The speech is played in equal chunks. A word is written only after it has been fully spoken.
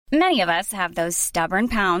Many of us have those stubborn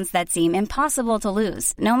pounds that seem impossible to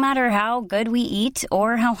lose, no matter how good we eat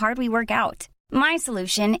or how hard we work out. My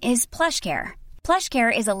solution is PlushCare.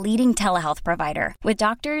 PlushCare is a leading telehealth provider with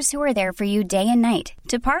doctors who are there for you day and night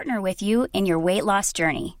to partner with you in your weight loss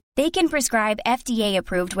journey. They can prescribe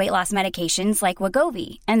FDA-approved weight loss medications like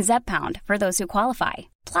Wegovy and Zepbound for those who qualify.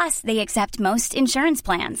 Plus, they accept most insurance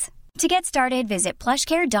plans. To get started, visit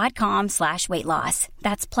plushcare.com/weightloss.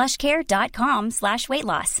 That's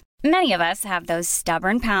plushcare.com/weightloss. Many of us have those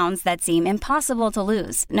stubborn pounds that seem impossible to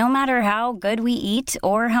lose, no matter how good we eat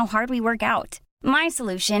or how hard we work out. My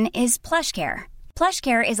solution is PlushCare.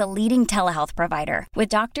 PlushCare is a leading telehealth provider with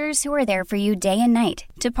doctors who are there for you day and night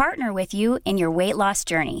to partner with you in your weight loss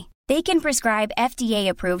journey. They can prescribe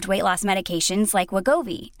FDA-approved weight loss medications like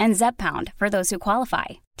Wegovy and Zepbound for those who qualify.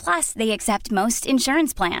 Plus, they accept most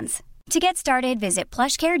insurance plans. To get started, visit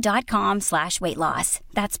plushcare.com/weightloss.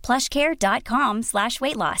 That's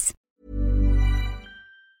plushcare.com/weightloss.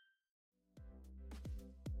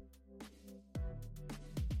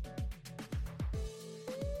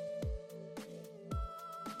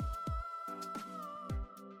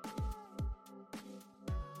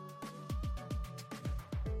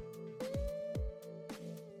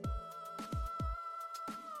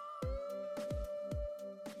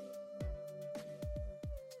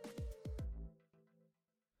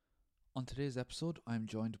 On today's episode, I'm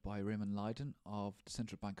joined by Raymond Lydon of the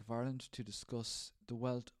Central Bank of Ireland to discuss the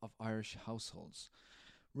wealth of Irish households.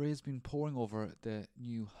 Ray has been poring over the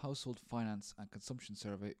new Household Finance and Consumption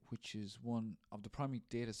Survey, which is one of the primary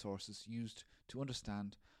data sources used to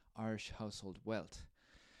understand Irish household wealth,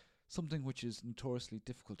 something which is notoriously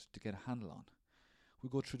difficult to get a handle on. We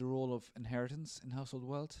go through the role of inheritance in household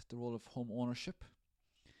wealth, the role of home ownership,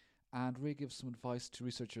 and Ray gives some advice to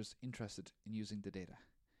researchers interested in using the data.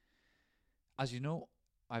 As you know,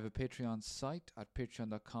 I have a Patreon site at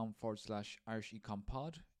patreon.com/Irish Econ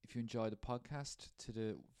Pod. If you enjoy the podcast to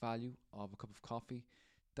the value of a cup of coffee,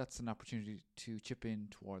 that's an opportunity to chip in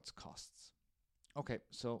towards costs. Okay,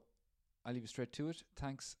 so I'll leave you straight to it.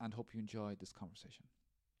 Thanks, and hope you enjoyed this conversation.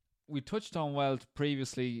 We touched on wealth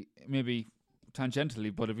previously, maybe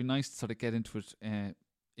tangentially, but it'd be nice to sort of get into it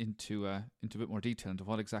into a bit more detail into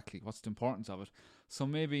what's the importance of it. So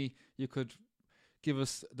maybe you could give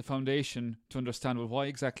us the foundation to understand, well, why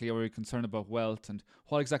exactly are we concerned about wealth, and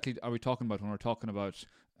what exactly are we talking about when we're talking about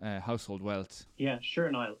household wealth? Yeah,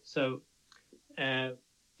 sure, Niall. So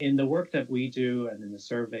in the work that we do and in the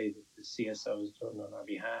survey that the CSO has done on our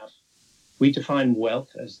behalf, we define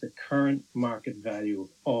wealth as the current market value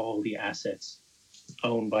of all the assets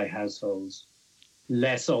owned by households,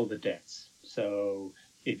 less all the debts. So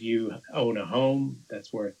if you own a home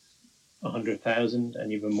that's worth 100,000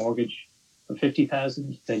 and you have a mortgage for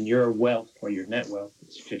 50,000, then your wealth or your net wealth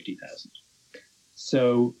is 50,000.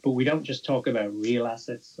 So, but we don't just talk about real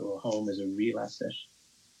assets. So a home is a real asset.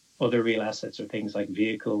 Other real assets are things like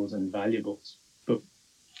vehicles and valuables. But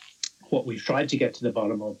what we've tried to get to the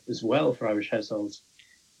bottom of as well for Irish households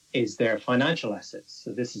is their financial assets.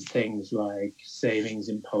 So this is things like savings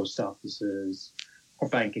in post offices or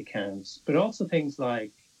bank accounts, but also things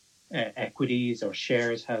like equities or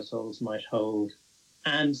shares households might hold,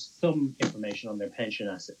 and some information on their pension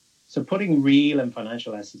asset. So putting real and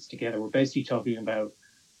financial assets together, we're basically talking about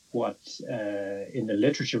what in the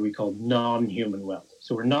literature we call non-human wealth.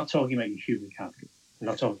 So we're not talking about your human capital. We're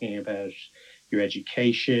not talking about your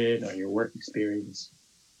education or your work experience.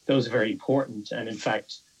 Those are very important. And in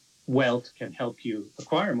fact, wealth can help you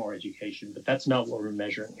acquire more education, but that's not what we're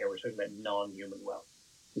measuring here. We're talking about non-human wealth,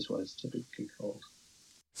 is what it's typically called.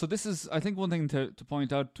 So this is, I think, one thing to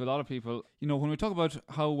point out to a lot of people. You know, when we talk about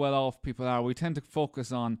how well off people are, we tend to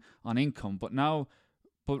focus on income. But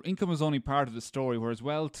income is only part of the story, whereas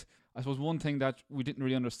wealth, I suppose one thing that we didn't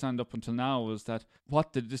really understand up until now was that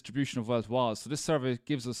what the distribution of wealth was. So this survey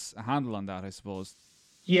gives us a handle on that, I suppose.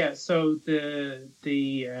 Yeah, so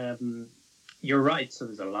you're right. So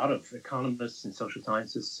there's a lot of economists and social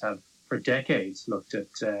scientists have for decades looked at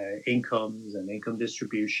incomes and income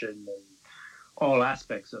distribution and all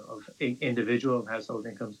aspects of individual and household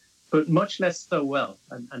incomes, but much less so wealth.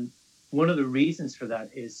 And one of the reasons for that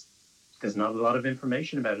is there's not a lot of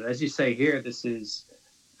information about it. As you say here, this is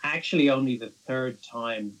actually only the third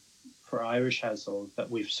time for Irish households that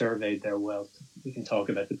we've surveyed their wealth. We can talk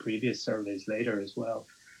about the previous surveys later as well.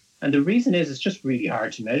 And the reason is it's just really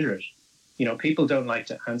hard to measure it. You know, people don't like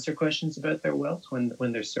to answer questions about their wealth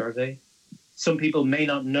when they're surveyed. Some people may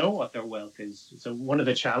not know what their wealth is. So one of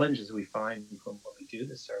the challenges we find from when we do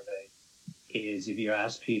this survey is if you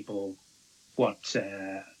ask people what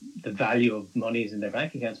the value of money is in their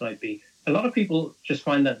bank accounts might be, a lot of people just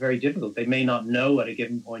find that very difficult. They may not know at a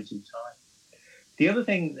given point in time. The other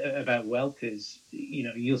thing about wealth is,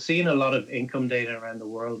 you'll see in a lot of income data around the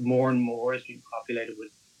world, more and more is being populated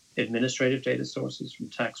with administrative data sources from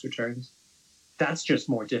tax returns. That's just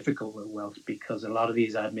more difficult with wealth because a lot of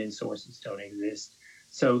these admin sources don't exist.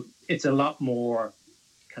 So it's a lot more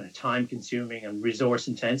kind of time consuming and resource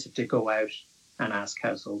intensive to go out and ask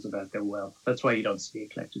households about their wealth. That's why you don't see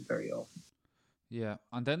it collected very often. Yeah,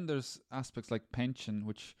 and then there's aspects like pension,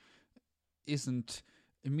 which isn't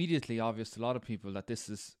immediately obvious to a lot of people that this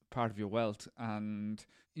is part of your wealth, and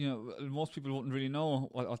most people wouldn't really know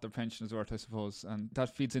what their pension is worth, I suppose, and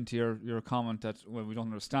that feeds into your comment that, well, we don't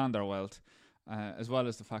understand our wealth, as well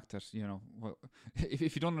as the fact that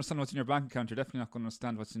if you don't understand what's in your bank account, you're definitely not going to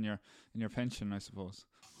understand what's in your pension, I suppose.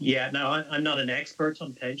 Yeah, now I'm not an expert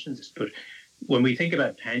on pensions, but when we think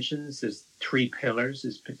about pensions, there's three pillars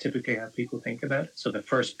is typically how people think about it. So the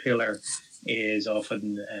first pillar is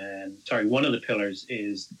often, one of the pillars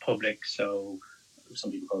is the public. So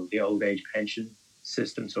some people call it the old age pension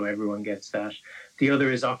system. So everyone gets that. The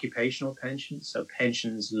other is occupational pensions. So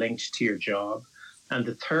pensions linked to your job. And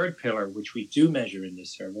the third pillar, which we do measure in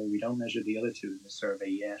this survey, we don't measure the other two in the survey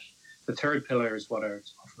yet. The third pillar is what are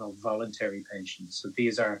often called voluntary pensions. So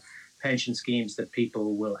these are pension schemes that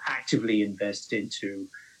people will actively invest into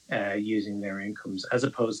using their incomes, as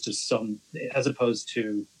opposed to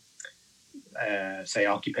say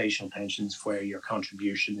occupational pensions where your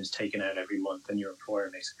contribution is taken out every month and your employer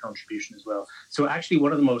makes a contribution as well. So actually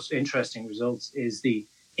one of the most interesting results is the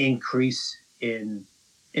increase in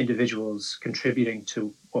individuals contributing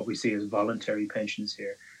to what we see as voluntary pensions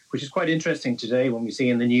here, which is quite interesting today when we see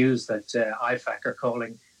in the news that IFAC are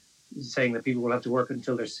saying that people will have to work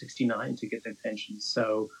until they're 69 to get their pensions.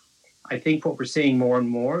 So I think what we're seeing more and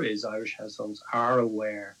more is Irish households are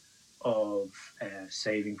aware of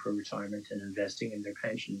saving for retirement and investing in their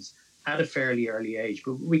pensions at a fairly early age.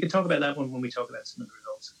 But we can talk about that when we talk about some of the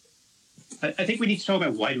results. I think we need to talk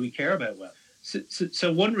about why do we care about wealth.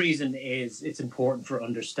 So one reason is it's important for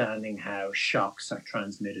understanding how shocks are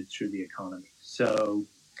transmitted through the economy. So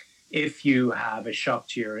if you have a shock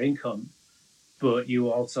to your income, but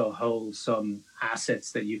you also hold some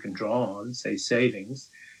assets that you can draw on, say savings,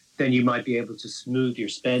 then you might be able to smooth your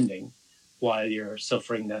spending while you're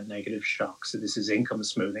suffering that negative shock. So this is income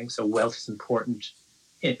smoothing. So wealth is important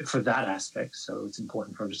for that aspect. So it's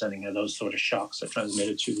important for understanding how those sort of shocks are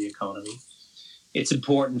transmitted through the economy. It's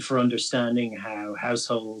important for understanding how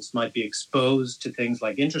households might be exposed to things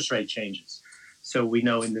like interest rate changes. So we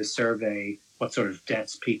know in this survey what sort of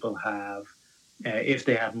debts people have. If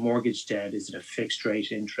they have mortgage debt, is it a fixed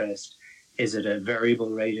rate interest? Is it a variable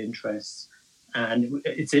rate interest? And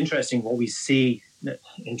it's interesting what we see.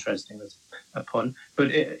 Interesting is a pun,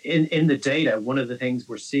 but in the data, one of the things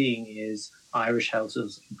we're seeing is Irish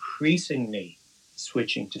households increasingly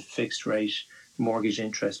switching to fixed rate mortgage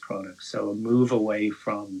interest products. So a move away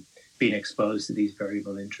from being exposed to these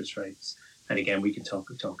variable interest rates. And again, we can talk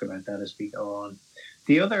about that as we go on.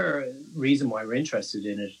 The other reason why we're interested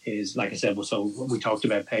in it is, like I said, so we talked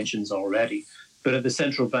about pensions already, but at the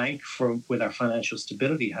central bank, with our financial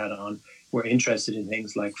stability hat on, we're interested in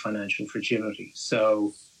things like financial fragility.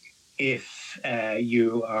 So if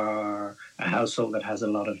you are a household that has a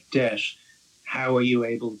lot of debt, how are you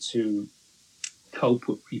able to cope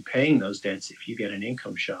with repaying those debts if you get an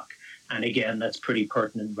income shock? And again, that's pretty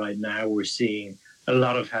pertinent right now. We're seeing a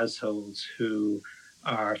lot of households who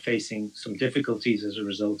are facing some difficulties as a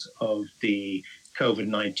result of the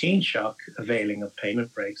COVID-19 shock availing of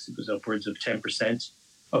payment breaks. It was upwards of 10%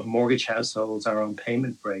 of mortgage households are on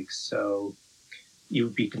payment breaks. So you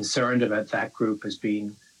would be concerned about that group as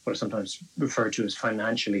being what are sometimes referred to as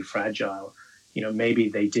financially fragile. Maybe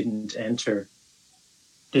they didn't enter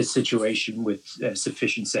this situation with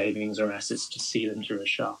sufficient savings or assets to see them through a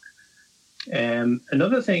shock.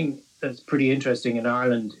 Another thing that's pretty interesting in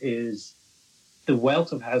Ireland is the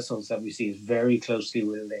wealth of households that we see is very closely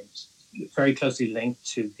linked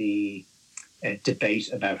to the debate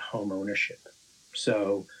about home ownership.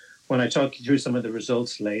 So when I talk you through some of the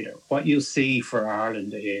results later, what you'll see for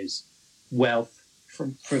Ireland is wealth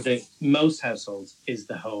for the most households is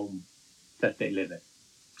the home that they live in.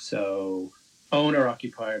 So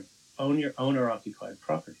owner-occupied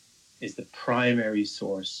property is the primary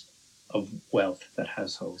source of wealth that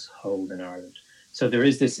households hold in Ireland. So there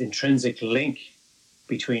is this intrinsic link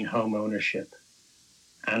between home ownership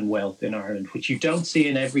and wealth in Ireland, which you don't see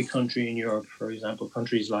in every country in Europe. For example,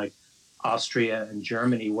 countries like Austria and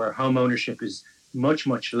Germany, where home ownership is much,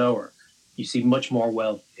 much lower. You see much more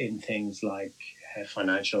wealth in things like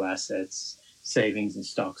financial assets, savings in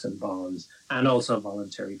stocks and bonds, and also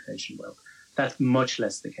voluntary pension wealth. That's much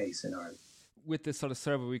less the case in Ireland. With this sort of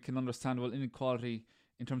survey, we can understand, well, inequality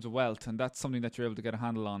in terms of wealth, and that's something that you're able to get a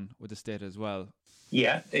handle on with this data as well.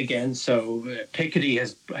 Yeah, again, so Piketty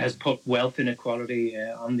has put wealth inequality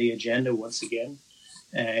on the agenda once again.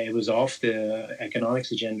 It was off the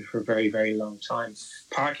economics agenda for a very, very long time,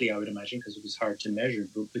 partly, I would imagine, because it was hard to measure.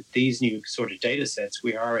 But with these new sort of data sets,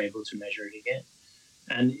 we are able to measure it again.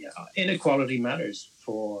 And inequality matters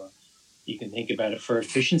you can think about it for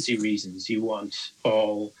efficiency reasons. You want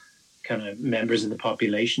all kind of members of the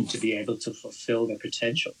population to be able to fulfill their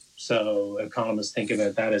potential. So economists think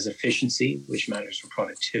about that as efficiency, which matters for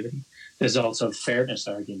productivity. There's also fairness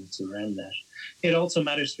arguments around that. It also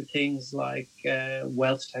matters for things like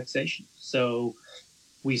wealth taxation. So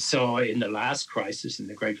we saw in the last crisis, in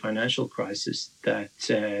the great financial crisis, that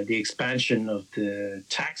the expansion of the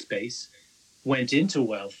tax base went into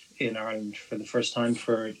wealth in Ireland for the first time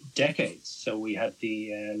for decades. So we had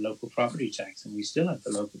the local property tax, and we still have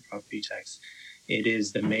the local property tax. It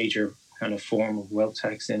is the major kind of form of wealth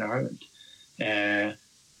tax in Ireland.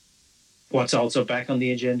 What's also back on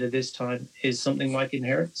the agenda this time is something like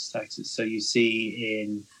inheritance taxes. So you see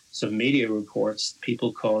in some media reports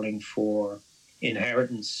people calling for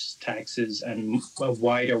inheritance taxes and a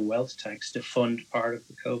wider wealth tax to fund part of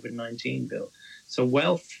the COVID-19 bill. So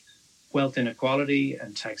wealth inequality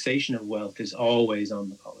and taxation of wealth is always on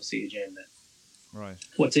the policy agenda. Right.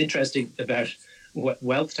 What's interesting about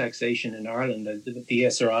wealth taxation in Ireland, the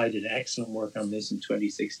SRI did excellent work on this in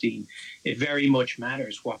 2016. It very much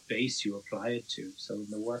matters what base you apply it to. So in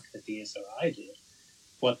the work that the SRI did,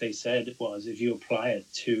 what they said was if you apply it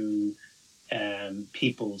to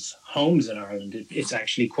people's homes in Ireland, it's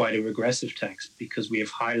actually quite a regressive tax because we have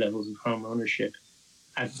high levels of home ownership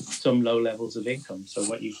at some low levels of income. So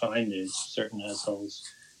what you find is certain households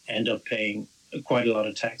end up paying quite a lot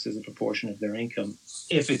of tax as a proportion of their income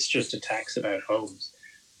if it's just a tax about homes.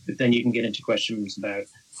 But then you can get into questions about,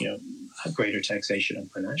 greater taxation on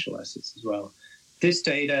financial assets as well. This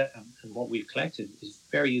data and what we've collected is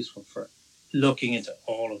very useful for looking into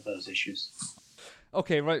all of those issues.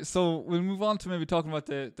 Okay, right. So we'll move on to maybe talking about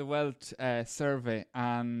the wealth survey,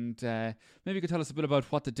 and maybe you could tell us a bit about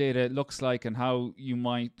what the data looks like and how you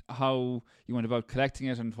went about collecting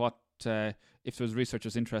it, and what if there was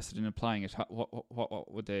researchers interested in applying it, how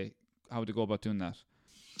would they go about doing that?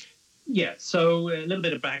 Yeah, so a little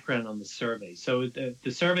bit of background on the survey. So the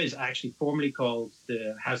survey is actually formally called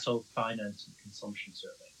the Household Finance and Consumption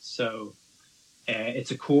Survey. So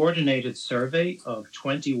it's a coordinated survey of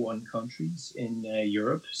 21 countries in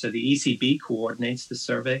Europe. So the ECB coordinates the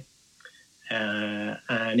survey.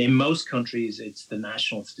 And in most countries, it's the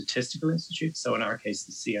National Statistical Institute, so in our case,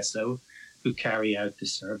 the CSO, who carry out the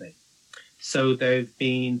survey. So there have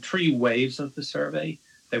been 3 waves of the survey.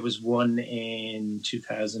 There was one in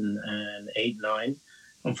 2008-9.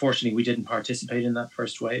 Unfortunately, we didn't participate in that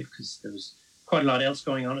first wave because there was quite a lot else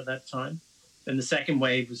going on at that time. Then the second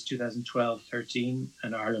wave was 2012-13,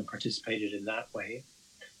 and Ireland participated in that wave.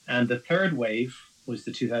 And the third wave was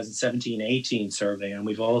the 2017-18 survey, and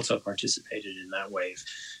we've also participated in that wave.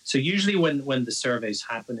 So usually when the surveys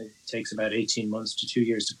happen, it takes about 18 months to 2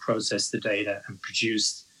 years to process the data and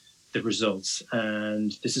produce the results.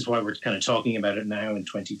 And this is why we're kind of talking about it now in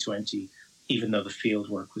 2020, even though the field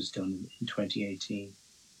work was done in 2018.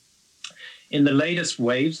 In the latest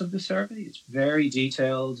waves of the survey, it's very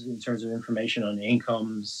detailed in terms of information on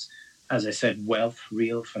incomes, as I said, wealth,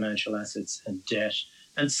 real financial assets, and debt,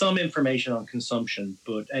 and some information on consumption.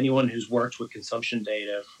 But anyone who's worked with consumption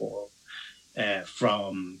data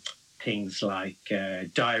from things like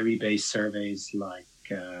diary-based surveys, like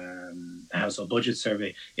household budget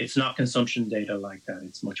survey, it's not consumption data like that.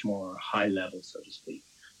 It's much more high level, so to speak.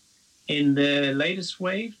 In the latest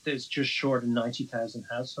wave, there's just short of 90,000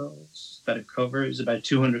 households that it covers, about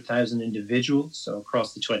 200,000 individuals, so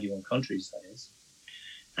across the 21 countries, that is.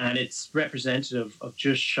 And it's representative of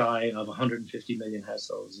just shy of 150 million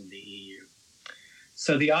households in the EU.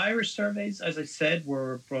 So the Irish surveys, as I said,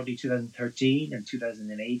 were broadly 2013 and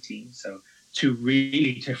 2018, so 2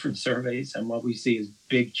 really different surveys. And what we see is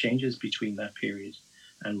big changes between that period.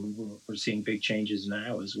 And we're seeing big changes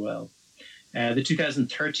now as well. The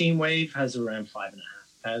 2013 wave has around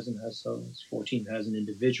 5,500 households, 14,000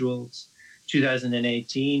 individuals.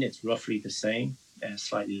 2018, it's roughly the same,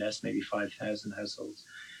 slightly less, maybe 5,000 households.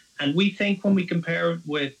 And we think when we compare it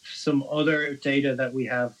with some other data that we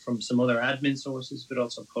have from some other admin sources, but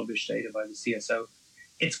also published data by the CSO,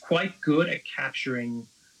 it's quite good at capturing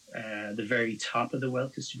the very top of the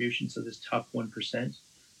wealth distribution, so this top 1%.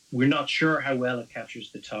 We're not sure how well it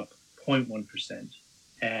captures the top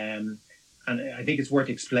 0.1%. And I think it's worth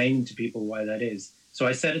explaining to people why that is. So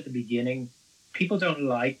I said at the beginning, people don't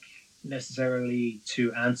like necessarily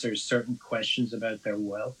to answer certain questions about their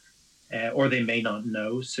wealth, or they may not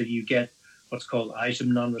know. So you get what's called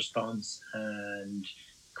item non-response and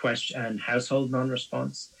question and household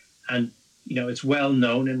non-response. And, it's well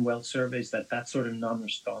known in wealth surveys that sort of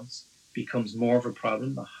non-response becomes more of a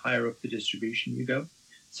problem the higher up the distribution you go.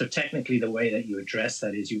 So technically the way that you address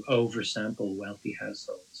that is you oversample wealthy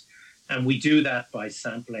households. And we do that by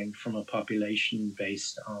sampling from a population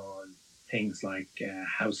based on things like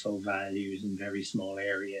household values in very small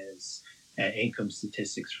areas, income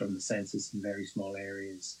statistics from the census in very small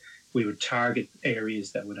areas. We would target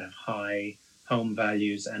areas that would have high home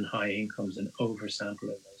values and high incomes and oversample in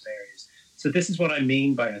those areas. So this is what I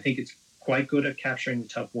mean by, I think it's quite good at capturing the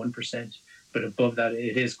top 1%, but above that,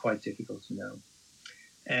 it is quite difficult to know.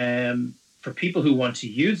 For people who want to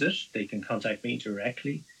use it, they can contact me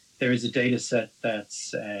directly. There is a data set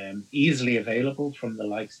that's easily available from the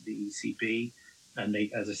likes of the ECB. And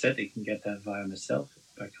as I said, they can get that via myself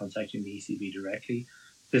by contacting the ECB directly.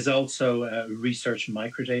 There's also a research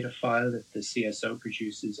microdata file that the CSO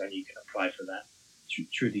produces, and you can apply for that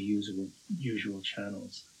through the usual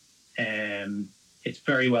channels. It's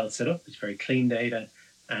very well set up. It's very clean data.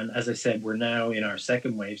 And as I said, we're now in our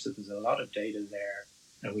second wave, so there's a lot of data there,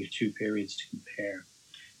 and we have 2 periods to compare.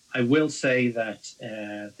 I will say that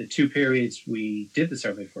the 2 periods we did the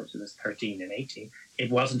survey for, so that's 13 and 18, it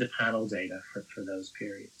wasn't a panel data for those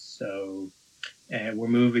periods. So we're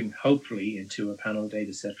moving, hopefully, into a panel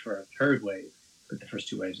data set for our 3rd wave, but the first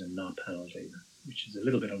 2 waves are not panel data, which is a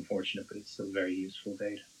little bit unfortunate, but it's still very useful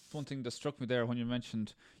data. One thing that struck me there when you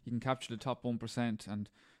mentioned you can capture the top 1% and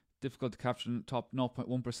difficult to capture the top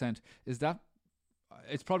 0.1% is that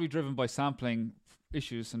it's probably driven by sampling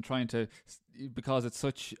issues and trying to, because it's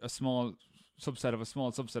such a small subset of a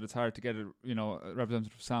small subset, it's hard to get a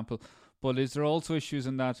representative sample. But is there also issues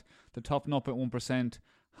in that the top 0.1%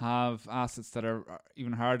 have assets that are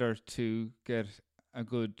even harder to get a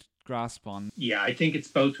good grasp on? Yeah, I think it's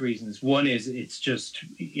both reasons. One is it's just,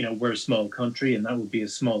 we're a small country, and that would be a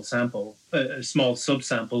small sample, a small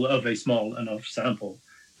subsample of a small enough sample.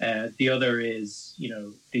 The other is,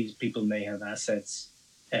 these people may have assets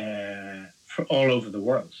for all over the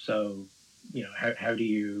world. So, how do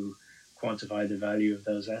you quantify the value of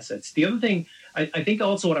those assets? The other thing, I think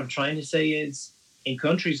also what I'm trying to say is in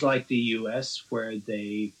countries like the US, where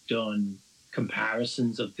they've done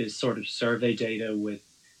comparisons of this sort of survey data with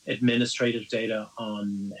administrative data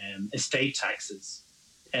on estate taxes,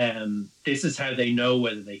 this is how they know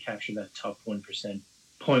whether they capture that top 1%,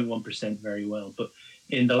 0.1% very well. But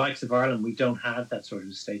in the likes of Ireland, we don't have that sort of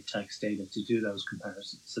estate tax data to do those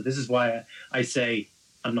comparisons. So this is why I say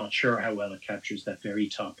I'm not sure how well it captures that very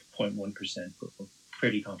top 0.1%, but we're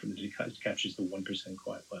pretty confident it captures the 1%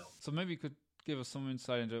 quite well. So maybe you could give us some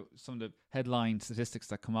insight into some of the headline statistics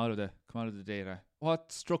that come out of the data.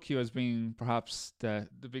 What struck you as being perhaps the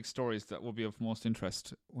big stories that will be of most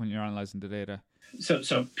interest when you're analysing the data?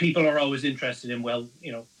 So people are always interested in,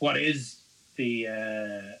 what is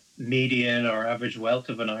the median or average wealth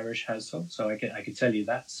of an Irish household? So I could tell you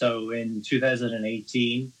that. So in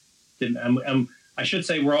 2018, I should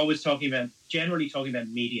say we're always generally talking about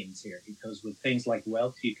medians here, because with things like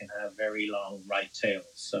wealth, you can have very long right tails.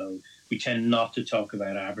 So we tend not to talk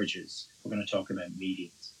about averages. We're going to talk about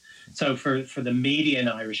medians. So for the median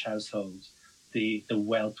Irish household, the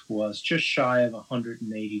wealth was just shy of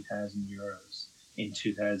 180,000 euros in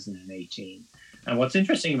 2018. And what's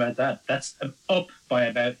interesting about that, that's up by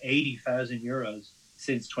about 80,000 euros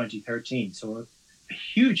since 2013. So a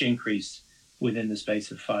huge increase within the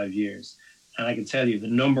space of 5 years. And I can tell you the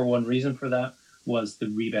number one reason for that was the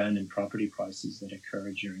rebound in property prices that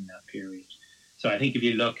occurred during that period. So I think if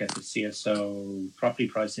you look at the CSO property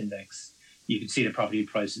price index, you can see the property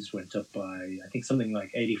prices went up by, I think, something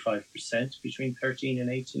like 85% between 13 and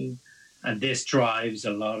 18. And this drives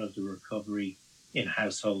a lot of the recovery in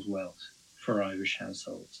household wealth for Irish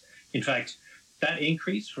households. In fact, that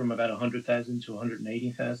increase from about 100,000 to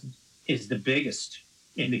 180,000 is the biggest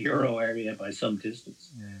in the euro area by some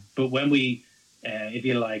distance. Yeah. But when we, if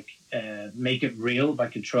you like, make it real by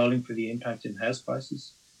controlling for the impact in house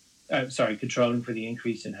prices, controlling for the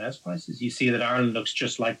increase in house prices, you see that Ireland looks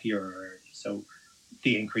just like the euro area. So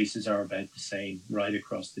the increases are about the same right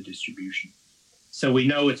across the distribution. So we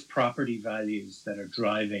know it's property values that are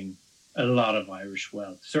driving a lot of Irish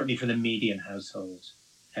wealth, certainly for the median household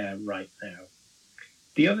right now.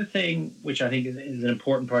 The other thing, which I think is an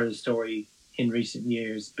important part of the story in recent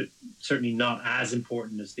years, but certainly not as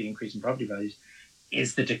important as the increase in property values,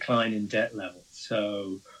 is the decline in debt levels.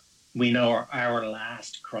 So we know our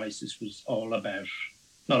last crisis was all about,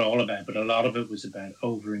 not all about, but a lot of it was about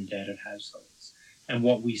over-indebted households. And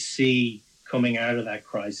what we see coming out of that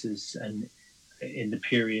crisis and in the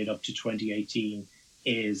period up to 2018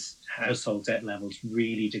 is household debt levels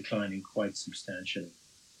really declining quite substantially.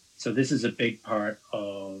 So this is a big part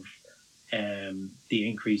of the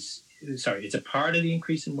increase. Sorry, it's a part of the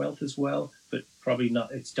increase in wealth as well, but probably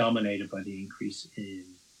not. It's dominated by the increase in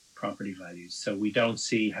property values. So we don't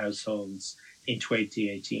see households in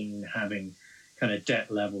 2018 having kind of debt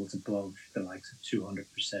levels above the likes of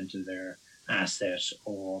 200% of their asset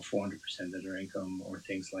or 400% of their income or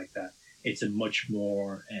things like that. It's a much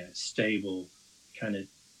more stable kind of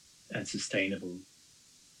and sustainable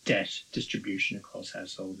debt distribution across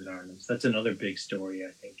households in Ireland. So that's another big story,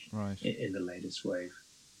 I think, in the latest wave.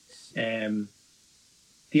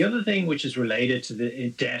 The other thing which is related to the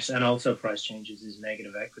debt and also price changes is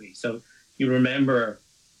negative equity. So you remember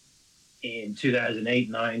in 2008,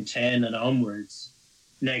 9, 10 and onwards,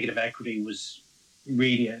 negative equity was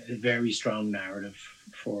really a very strong narrative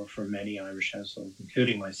for many Irish households,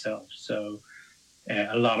 including myself. So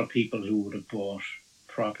a lot of people who would have bought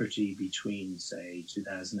property between, say,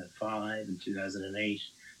 2005 and 2008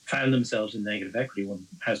 found themselves in negative equity when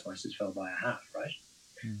house prices fell by a half, right?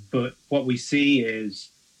 Mm. But what we see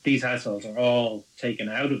is these households are all taken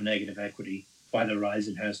out of negative equity by the rise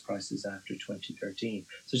in house prices after 2013.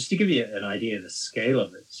 So just to give you an idea of the scale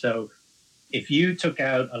of it. So if you took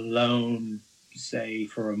out a loan, say,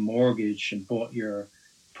 for a mortgage and bought your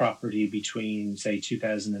property between, say,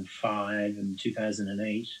 2005 and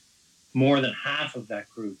 2008, more than half of that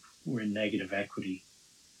group were in negative equity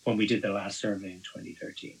when we did the last survey in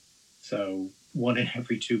 2013. So 1 in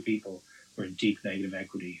every 2 people were in deep negative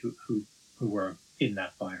equity who were in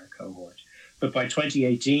that buyer cohort. But by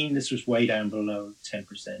 2018, this was way down below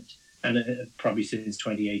 10%. And probably since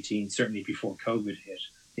 2018, certainly before COVID hit,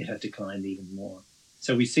 it had declined even more.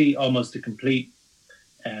 So we see almost a complete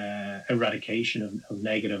eradication of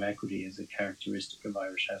negative equity as a characteristic of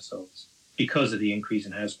Irish households because of the increase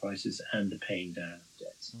in house prices and the paying down of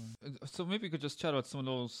debts. So maybe you could just chat about some of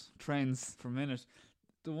those trends for a minute.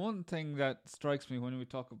 The one thing that strikes me when we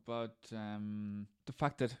talk about the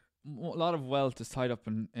fact that a lot of wealth is tied up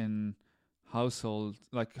in household,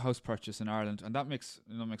 like house purchase in Ireland, and that makes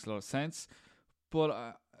a lot of sense.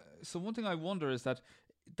 But so one thing I wonder is that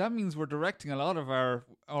means we're directing a lot of our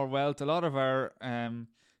wealth, a lot of our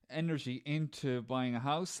energy into buying a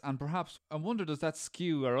house, and perhaps I wonder, does that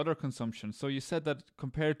skew our other consumption? So you said that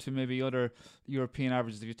compared to maybe other European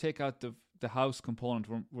averages, if you take out the house component,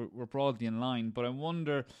 we're broadly in line. But I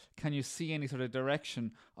wonder, can you see any sort of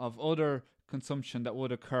direction of other consumption that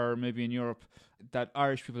would occur maybe in Europe that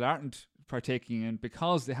Irish people aren't partaking in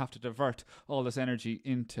because they have to divert all this energy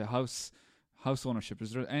into house ownership?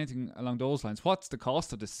 Is there anything along those lines? What's the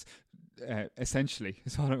cost of this, essentially,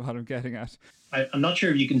 is what I'm getting at. I'm not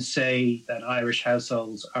sure if you can say that Irish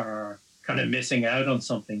households are kind of missing out on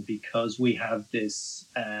something because we have this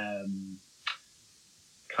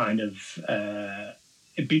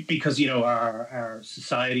because, you know, our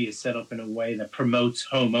society is set up in a way that promotes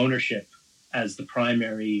home ownership as the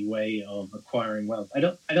primary way of acquiring wealth. I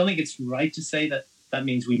don't think it's right to say that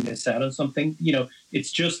means we miss out on something. You know,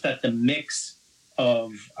 it's just that the mix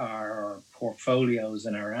of our portfolios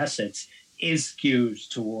and our assets is skewed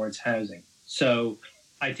towards housing. So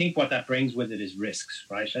I think what that brings with it is risks,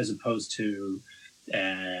 right? As opposed to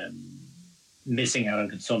missing out on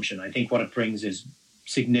consumption. I think what it brings is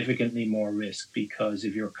significantly more risk, because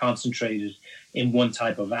if you're concentrated in one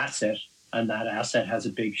type of asset and that asset has a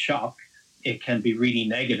big shock, it can be really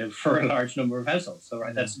negative for a large number of households. So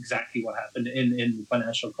right, that's exactly what happened in the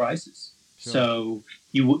financial crisis. Sure. So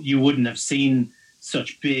you wouldn't have seen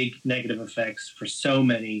such big negative effects for so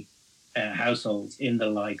many households in the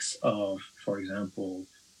likes of, for example,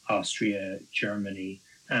 Austria, Germany,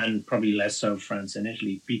 and probably less so France and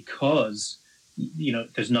Italy, because, you know,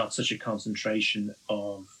 there's not such a concentration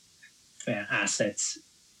of assets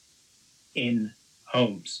in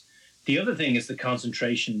homes. The other thing is the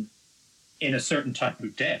concentration in a certain type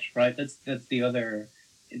of debt, right? That's the other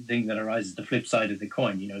thing that arises, the flip side of the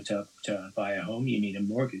coin. You know, to buy a home, you need a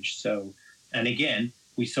mortgage. So, and again,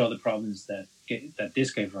 we saw the problems that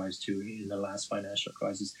this gave rise to in the last financial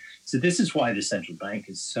crisis. So this is why the central bank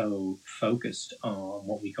is so focused on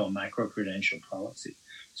what we call macro-prudential policy.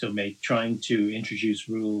 So trying to introduce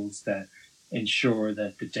rules that ensure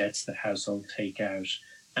that the debts that households take out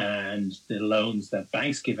and the loans that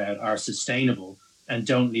banks give out are sustainable and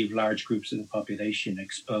don't leave large groups of the population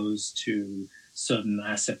exposed to sudden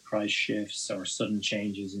asset price shifts or sudden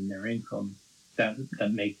changes in their income that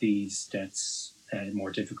make these debts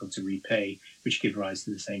more difficult to repay, which give rise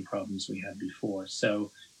to the same problems we had before.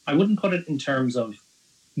 So I wouldn't put it in terms of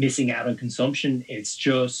missing out on consumption. It's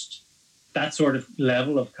just that sort of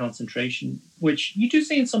level of concentration, which you do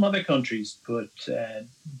see in some other countries, but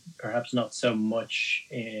perhaps not so much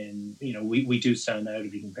in, we do stand out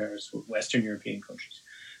if you compare us with Western European countries.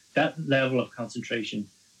 That level of concentration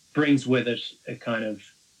brings with it a kind of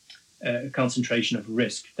concentration of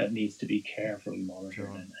risk that needs to be carefully monitored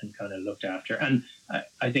and kind of looked after. And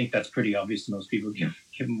I think that's pretty obvious to most people,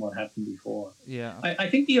 given what happened before. Yeah, I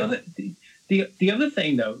think the other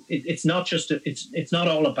thing, though, it's not just it's not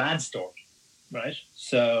all a bad story, right?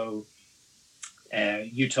 So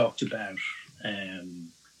you talked about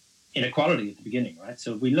inequality at the beginning, right?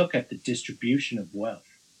 So if we look at the distribution of wealth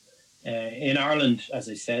in Ireland, as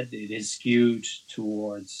I said, it is skewed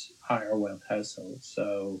towards higher wealth households.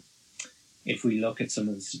 So if we look at some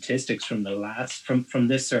of the statistics from from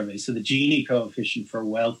this survey, so the Gini coefficient for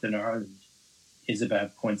wealth in Ireland is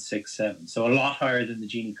about 0.67, so a lot higher than the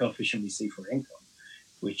Gini coefficient we see for income,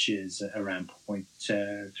 which is around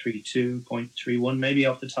 0.32, 0.31, maybe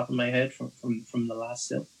off the top of my head from the last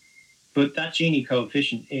SIL. But that Gini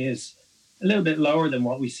coefficient is a little bit lower than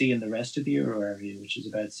what we see in the rest of the euro area, which is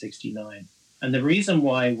about 69. And the reason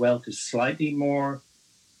why wealth is slightly more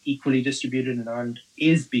equally distributed in Ireland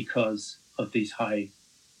is because of these high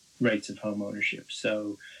rates of home ownership.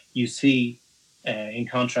 So you see, in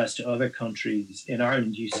contrast to other countries, in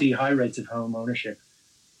Ireland, you see high rates of home ownership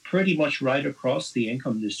pretty much right across the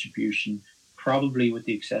income distribution, probably with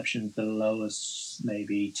the exception of the lowest,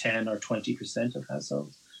 maybe 10 or 20% of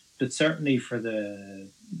households. But certainly for the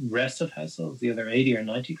rest of households, the other 80 or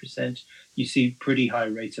 90%, you see pretty high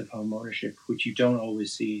rates of home ownership, which you don't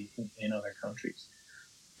always see in other countries.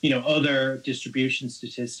 Other distribution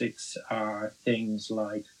statistics are things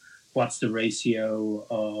like what's the ratio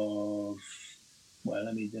of, well,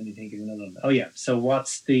 let me think of another one. Oh yeah, so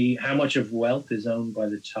how much of wealth is owned by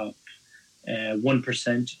the top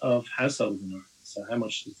 1% of households in Ireland? So how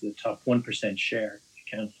much does the top 1% share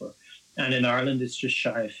account for? And in Ireland, it's just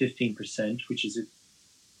shy of 15%, which is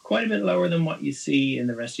quite a bit lower than what you see in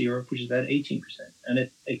the rest of Europe, which is about 18%. And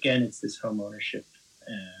it's this home ownership,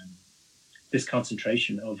 this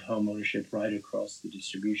concentration of home ownership right across the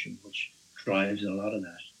distribution, which drives a lot of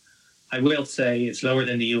that. I will say it's lower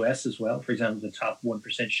than the US as well. For example, the top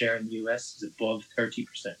 1% share in the US is above 30%.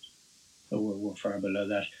 So we're far below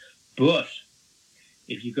that. But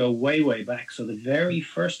if you go way, way back, so the very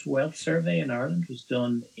first wealth survey in Ireland was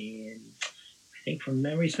done in, I think from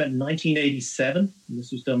memory, it's about 1987. And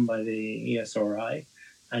this was done by the ESRI.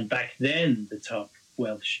 And back then, the top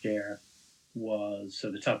wealth share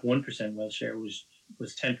the top 1% wealth share was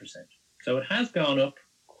 10%. So it has gone up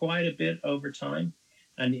quite a bit over time.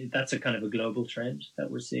 And that's a kind of a global trend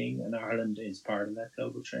that we're seeing. And Ireland is part of that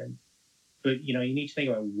global trend. But, you need to think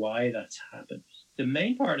about why that's happened. The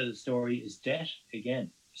main part of the story is debt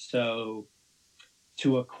again. So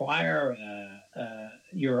to acquire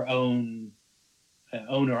your own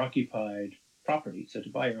owner-occupied property, so to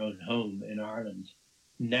buy your own home in Ireland,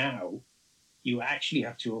 now you actually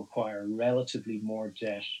have to acquire relatively more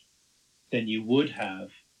debt than you would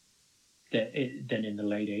have than in the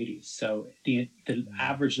late 80s. So the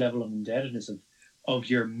average level of indebtedness of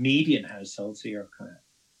your median household, so your kind of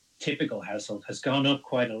typical household, has gone up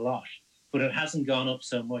quite a lot, but it hasn't gone up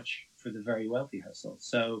so much for the very wealthy households.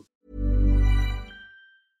 So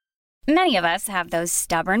Many of us have those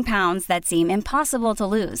stubborn pounds that seem impossible to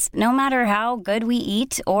lose, no matter how good we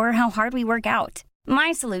eat or how hard we work out.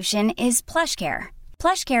 My solution is PlushCare.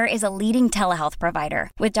 PlushCare is a leading telehealth provider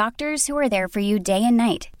with doctors who are there for you day and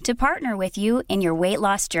night to partner with you in your weight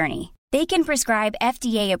loss journey. They can prescribe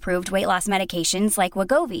FDA-approved weight loss medications like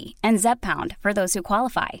Wegovy and Zepbound for those who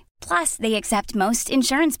qualify. Plus, they accept most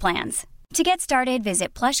insurance plans. To get started,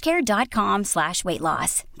 visit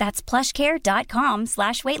plushcare.com/weightloss. That's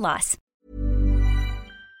plushcare.com/weightloss.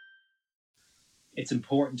 It's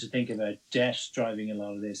important to think about debt driving a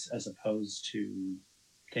lot of this as opposed to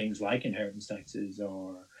things like inheritance taxes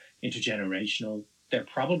or intergenerational. They're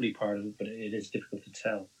probably part of it, but it is difficult to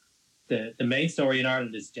tell. The main story in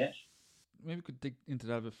Ireland is debt. Maybe we could dig into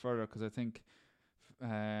that a bit further, because I think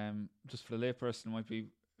just for the layperson it might be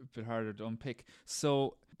a bit harder to unpick.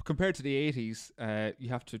 So compared to the 80s, you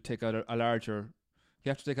have to take out a larger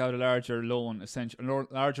loan, essentially, a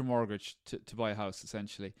larger mortgage to buy a house,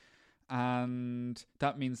 essentially. And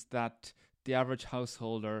that means that the average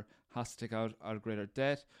householder has to take out a greater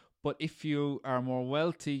debt. But if you are more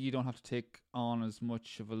wealthy, you don't have to take on as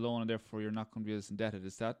much of a loan, and therefore you're not going to be as indebted.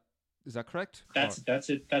 Is that correct? That's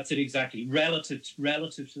it exactly. Relative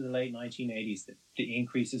to the late 1980s, the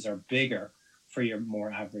increases are bigger for your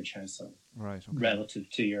more average household, Right. Okay. relative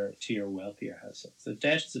to your wealthier household. So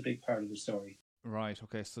debt is a big part of the story. Right.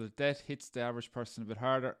 Okay. So the debt hits the average person a bit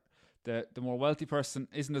harder. The more wealthy person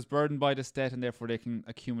isn't as burdened by this debt, and therefore they can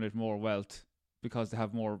accumulate more wealth because they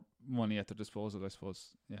have more money at their disposal, I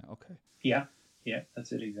suppose. Yeah. Okay. Yeah,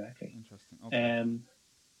 that's it exactly. Interesting. Okay.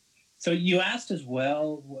 So you asked as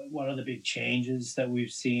well, what are the big changes that we've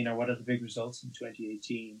seen, or what are the big results in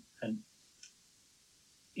 2018? And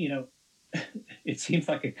it seems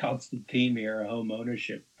like a constant theme here, home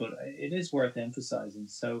ownership, but it is worth emphasizing.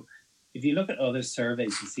 So if you look at other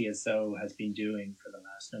surveys the CSO has been doing for the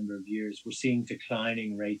last number of years, we're seeing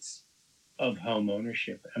declining rates of home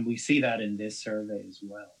ownership. And we see that in this survey as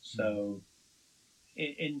well. So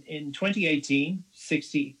in 2018,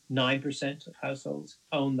 69% of households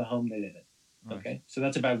own the home they live in. Right. Okay. So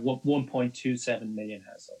that's about 1.27 million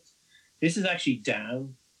households. This is actually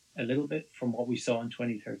down a little bit from what we saw in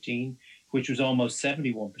 2013, which was almost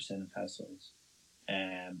 71% of households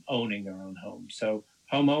owning their own home. So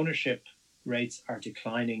home ownership rates are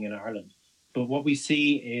declining in Ireland. But what we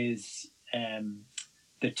see is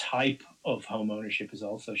the type of home ownership is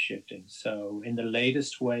also shifting. So in the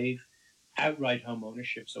latest wave, outright home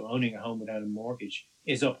ownership, so owning a home without a mortgage,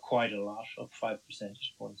 is up quite a lot, up 5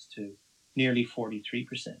 percentage points to nearly 43%.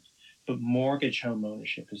 But mortgage home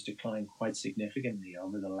ownership has declined quite significantly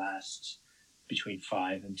over the last between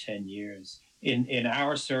 5 and 10 years. In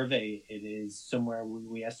our survey, it is somewhere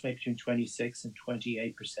we estimate between 26 and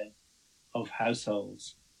 28% of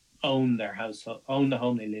households own the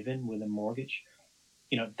home they live in with a mortgage.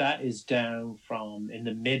 That is down from in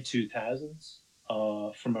the mid 2000s.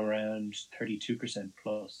 From around 32%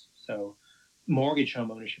 plus. So mortgage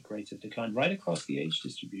home ownership rates have declined right across the age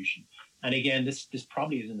distribution. And again, this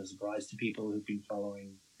probably isn't a surprise to people who've been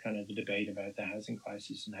following kind of the debate about the housing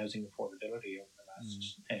crisis and housing affordability over the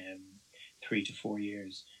last 3 to 4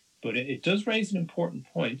 years. But it does raise an important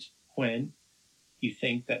point when you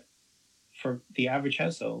think that for the average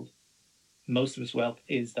household, most of its wealth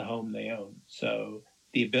is the home they own. So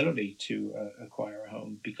the ability to acquire a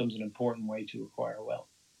home becomes an important way to acquire wealth,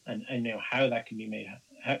 and how that can be made,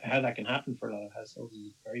 how that can happen for a lot of households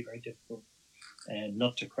is very, very difficult and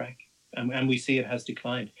nut to crack. And we see it has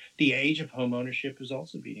declined. The age of home ownership has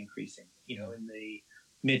also been increasing. In the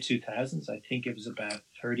mid 2000s, I think it was about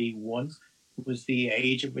 31 was the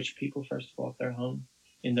age at which people first bought their home.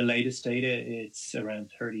 In the latest data, it's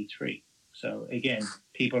around 33. So again,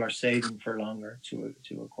 people are saving for longer to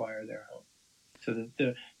acquire their home. So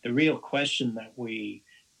the real question that we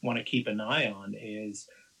want to keep an eye on is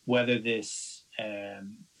whether this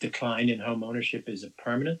decline in home ownership is a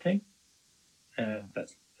permanent thing,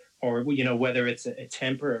 or whether it's a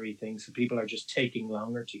temporary thing. So people are just taking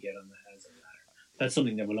longer to get on the housing ladder. That's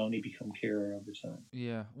something that will only become clearer over time.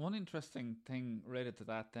 Yeah, one interesting thing related to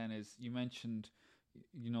that then is you mentioned,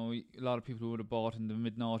 a lot of people who would have bought in the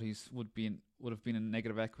mid-noughties would have been in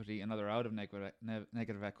negative equity, and now they're out of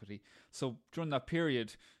negative equity. So during that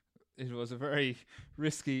period, it was a very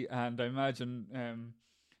risky and I imagine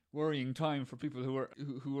worrying time for people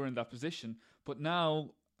who were in that position. But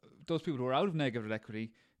now, those people who are out of negative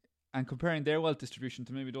equity and comparing their wealth distribution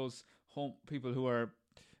to maybe those people who are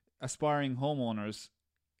aspiring homeowners,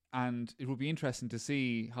 and it would be interesting to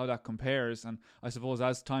see how that compares. And I suppose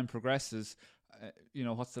as time progresses,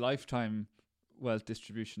 what's the lifetime wealth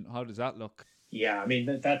distribution? How does that look? Yeah, I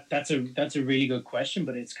mean that's a really good question,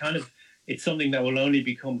 but it's something that will only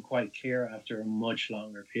become quite clear after a much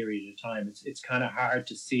longer period of time. It's kind of hard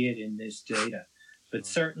to see it in this data, but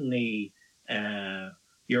certainly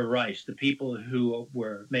you're right. The people who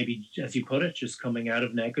were maybe, as you put it, just coming out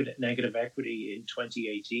of negative equity in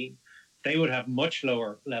 2018, they would have much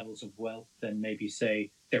lower levels of wealth than maybe,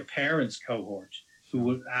 say, their parents' cohort, who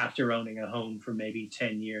would, after owning a home for maybe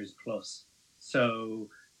 10 years plus. So,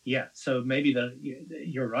 yeah, so maybe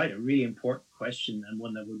you're right, a really important question, and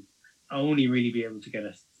one that would only really be able to get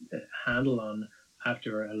a handle on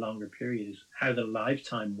after a longer period is how the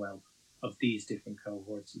lifetime wealth of these different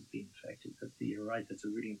cohorts is being affected. You're right, that's a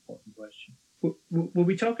really important question. Will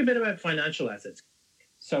we talk a bit about financial assets?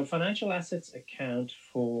 So financial assets account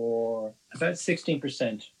for about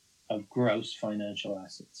 16% of gross financial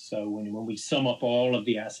assets. So when we sum up all of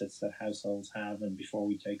the assets that households have, and before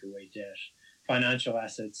we take away debt, financial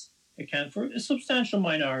assets account for a substantial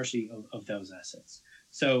minority of those assets.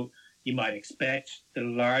 So you might expect the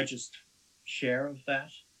largest share of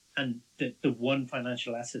that, and the one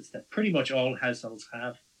financial assets that pretty much all households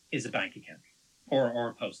have is a bank account or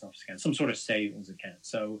a post office account, some sort of savings account.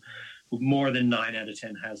 So more than 9 out of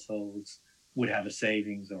 10 households would have a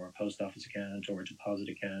savings or a post office account or a deposit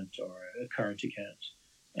account or a current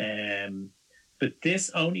account. But this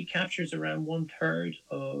only captures around 1/3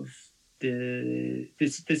 of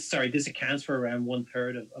this accounts for around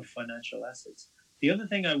 1/3 of financial assets. The other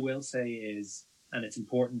thing I will say is, and it's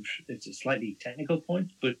important, it's a slightly technical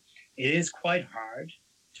point, but it is quite hard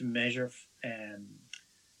to measure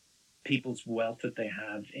people's wealth that they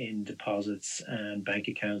have in deposits and bank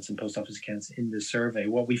accounts and post office accounts in the survey.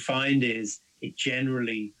 What we find is it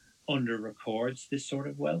generally under records this sort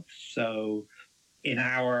of wealth. So in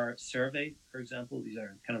our survey, for example, these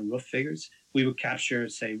are kind of rough figures, we would capture,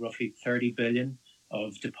 say, roughly 30 billion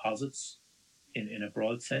of deposits in a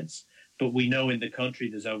broad sense. But we know in the country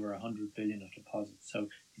there's over 100 billion of deposits. So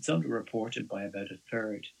it's underreported by about a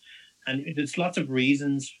third. And there's lots of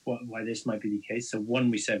reasons why this might be the case. So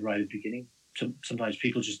one, we said right at the beginning, sometimes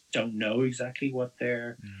people just don't know exactly what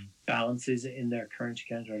their balance is in their current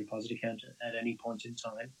account or deposit account at any point in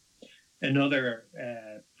time. Another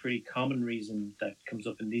pretty common reason that comes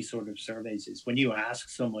up in these sort of surveys is when you ask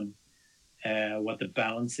someone what the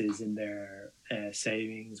balance is in their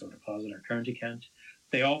savings or deposit or current account,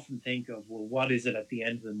 they often think of, well, what is it at the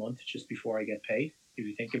end of the month just before I get paid, if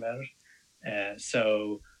you think about it.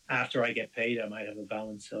 So after I get paid, I might have a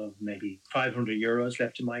balance of maybe 500 euros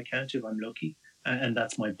left in my account if I'm lucky, and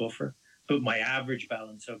that's my buffer. But my average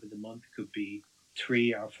balance over the month could be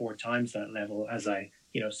 3 or 4 times that level as I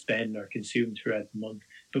spend or consume throughout the month.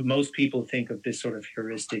 But most people think of this sort of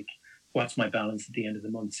heuristic, what's my balance at the end of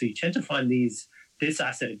the month? So you tend to find this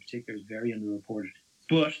asset in particular is very underreported,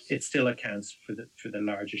 but it still accounts for the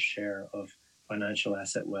largest share of financial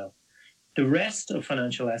asset wealth. The rest of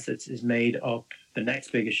financial assets is made up, the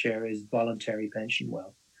next biggest share is voluntary pension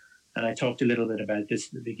wealth. And I talked a little bit about this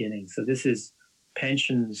at the beginning. So this is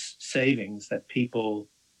pensions savings that people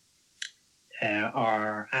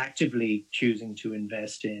are actively choosing to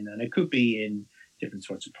invest in. And it could be in different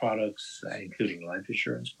sorts of products, including life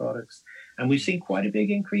insurance products. And we've seen quite a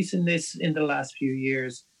big increase in this in the last few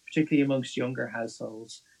years, particularly amongst younger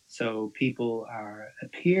households. So people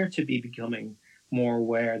appear to be becoming more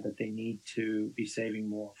aware that they need to be saving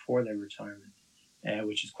more for their retirement,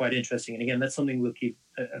 which is quite interesting. And again, that's something we'll keep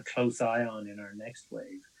a close eye on in our next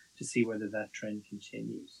wave to see whether that trend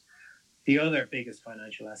continues. The other biggest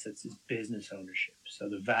financial assets is business ownership. So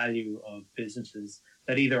the value of businesses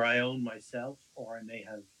that either I own myself or I may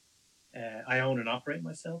have, I own and operate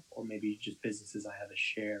myself, or maybe just businesses I have a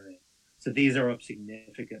share in. So these are up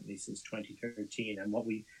significantly since 2013. And what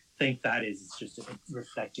we think that is just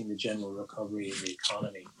reflecting the general recovery in the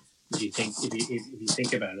economy. If you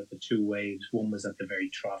think about it, the two waves, one was at the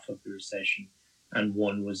very trough of the recession, and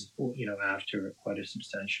one was after quite a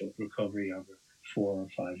substantial recovery over 4 or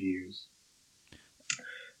 5 years.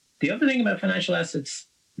 The other thing about financial assets,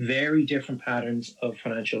 very different patterns of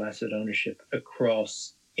financial asset ownership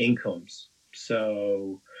across incomes.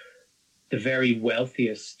 So the very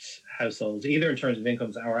wealthiest households, either in terms of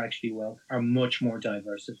incomes or actually wealth, are much more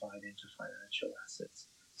diversified into financial assets.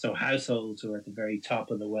 So households who are at the very top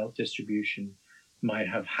of the wealth distribution might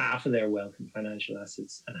have half of their wealth in financial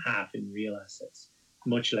assets and half in real assets,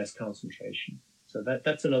 much less concentration. So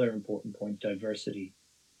that's another important point,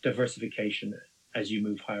 diversification as you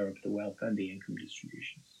move higher up the wealth and the income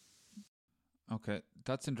distributions. Okay,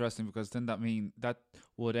 that's interesting, because then that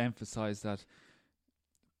would emphasize that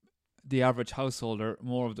the average householder,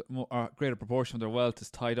 greater proportion of their wealth is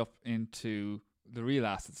tied up into the real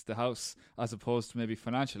assets, the house, as opposed to maybe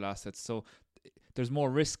financial assets. So there's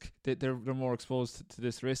more risk. They're more exposed to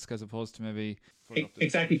this risk as opposed to maybe...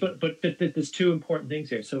 Exactly, but there's two important things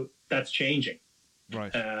here. So that's changing.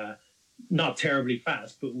 Right. Not terribly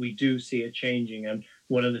fast, but we do see it changing. And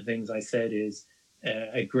one of the things I said is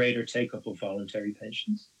a greater take-up of voluntary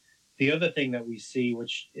pensions. The other thing that we see,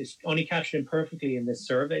 which is only captured imperfectly in this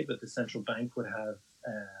survey, but the central bank would have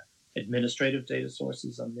administrative data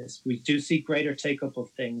sources on this, we do see greater take-up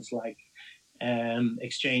of things like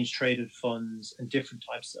exchange-traded funds and different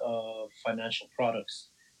types of financial products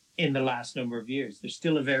in the last number of years. There's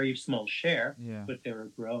still a very small share, but they're a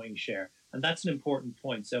growing share. And that's an important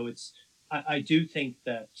point. So I do think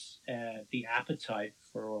that the appetite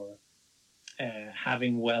for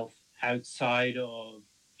having wealth outside of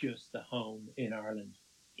just the home in Ireland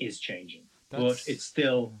is changing, but it's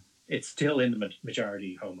still in the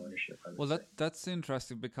majority home ownership. Well, that's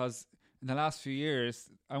interesting, because in the last few years,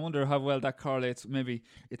 I wonder how well that correlates. Maybe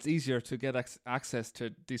it's easier to get access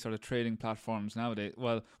to these sort of trading platforms nowadays.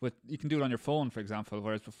 Well, you can do it on your phone, for example,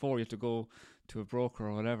 whereas before you had to go to a broker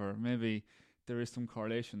or whatever. Maybe there is some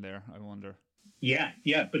correlation there, I wonder. Yeah,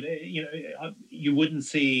 but you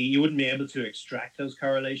wouldn't be able to extract those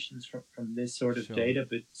correlations from this sort of data,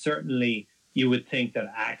 but certainly you would think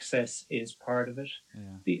that access is part of it.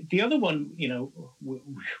 Yeah. The other one,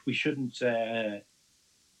 we shouldn't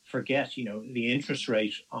forget, the interest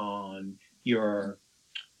rate on your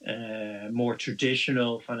more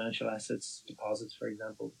traditional financial assets, deposits, for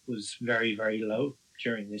example, was very, very low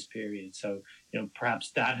during this period. So,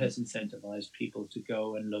 perhaps that has incentivized people to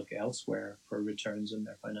go and look elsewhere for returns on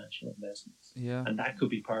their financial investments. Yeah. And that could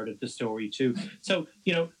be part of the story too. So,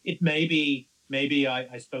 it may be, maybe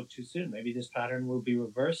I spoke too soon. Maybe this pattern will be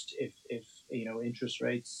reversed if interest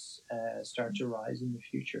rates start to rise in the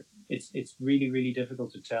future. It's really, really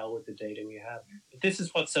difficult to tell with the data we have. But this is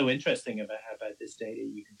what's so interesting about this data.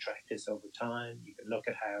 You can track this over time. You can look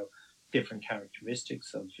at how different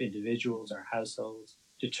characteristics of individuals or households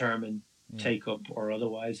determine take up or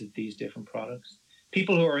otherwise of these different products.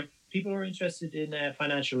 People who are interested in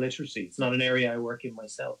financial literacy. It's not an area I work in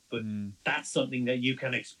myself, but that's something that you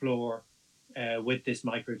can explore with this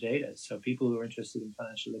microdata. So people who are interested in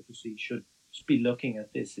financial literacy should be looking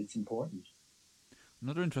at this. It's important.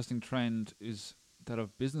 Another interesting trend is that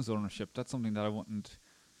of business ownership. That's something that I wouldn't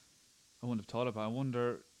have thought about. I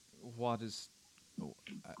wonder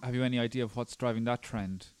have you any idea of what's driving that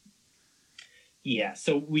trend? Yeah,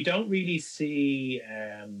 so we don't really see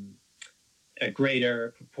a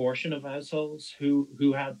greater proportion of households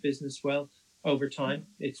who have business wealth over time.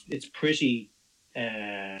 It's pretty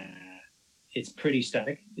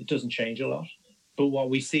static. It doesn't change a lot. But what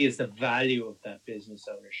we see is the value of that business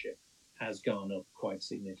ownership has gone up quite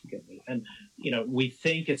significantly. And, we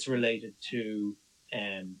think it's related to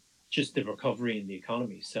just the recovery in the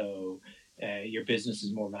economy. So your business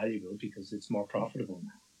is more valuable because it's more profitable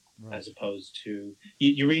now, right, as opposed to,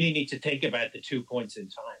 you really need to think about the 2 points in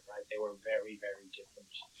time, right? They were very, very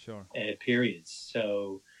different periods.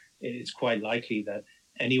 So it's quite likely that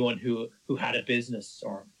anyone who had a business,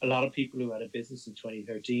 or a lot of people who had a business in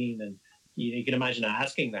 2013, and you can imagine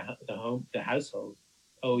asking the household,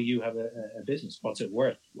 oh, you have a business, what's it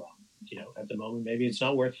worth? Well, at the moment, maybe it's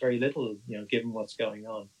not worth very little, given what's going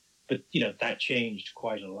on. But, that changed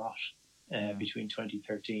quite a lot between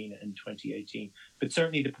 2013 and 2018. But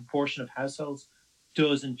certainly the proportion of households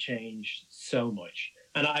doesn't change so much.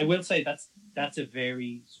 And I will say that's a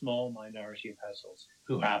very small minority of households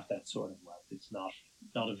who have that sort of wealth. It's not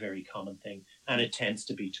a very common thing. And it tends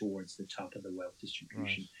to be towards the top of the wealth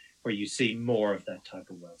distribution, where you see more of that type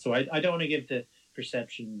of wealth. So I don't want to give the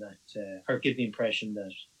perception that, or give the impression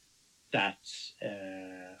that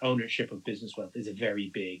ownership of business wealth is a very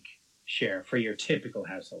big share for your typical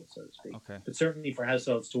household, so to speak. Okay. But certainly for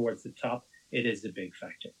households towards the top, it is a big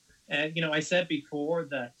factor. I said before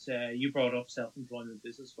that you brought up self-employment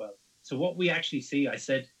business wealth. So what we actually see, I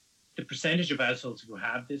said the percentage of households who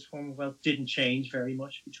have this form of wealth didn't change very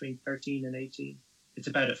much between 13 and 18. It's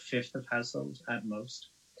about a fifth of households at most.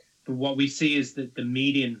 But what we see is that the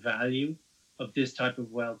median value of this type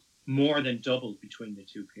of wealth more than doubled between the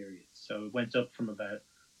two periods. So it went up from about,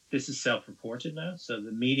 this is self-reported now, so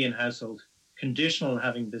the median household conditional on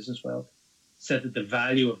having business wealth said that the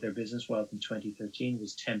value of their business wealth in 2013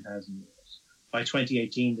 was 10,000 euros. By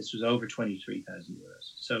 2018, this was over 23,000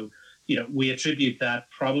 euros. So, we attribute that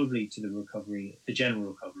probably to the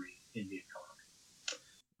general recovery in the economy.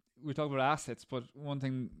 We talk about assets, but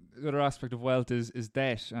the other aspect of wealth is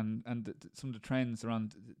debt and some of the trends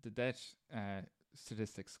around the debt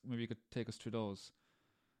statistics. Maybe you could take us through those.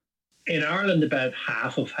 In Ireland, about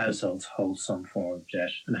half of households hold some form of debt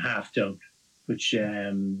and half don't, which is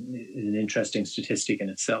an interesting statistic in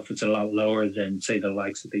itself. It's a lot lower than, say, the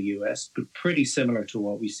likes of the US, but pretty similar to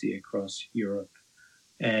what we see across Europe.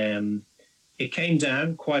 It came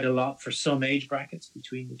down quite a lot for some age brackets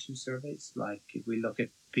between the two surveys. Like if we look at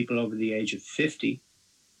people over the age of 50,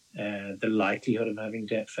 the likelihood of having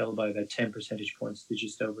debt fell by about 10 percentage points to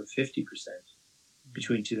just over 50%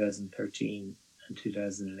 between 2013 and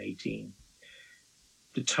 2018.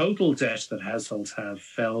 The total debt that households have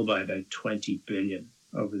fell by about 20 billion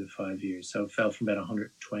over the 5 years. So it fell from about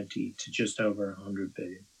 120 to just over 100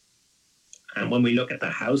 billion. And when we look at the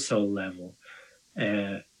household level,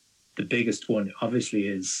 the biggest one obviously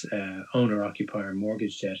is owner-occupier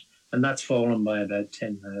mortgage debt, and that's fallen by about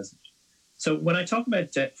 10,000. So when I talk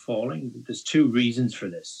about debt falling, there's two reasons for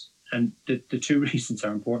this, and the two reasons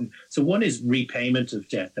are important. So one is repayment of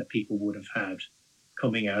debt that people would have had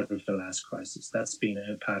coming out of the last crisis. That's been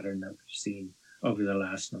a pattern that we've seen over the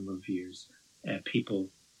last number of years. People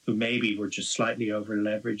who maybe were just slightly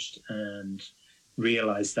over-leveraged and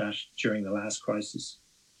realized that during the last crisis,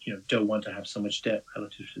 don't want to have so much debt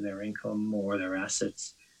relative to their income or their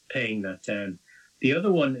assets, paying that down. The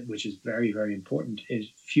other one, which is very, very important, is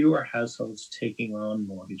fewer households taking on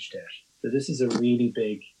mortgage debt. So this is a really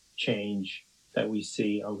big change that we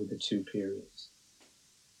see over the two periods.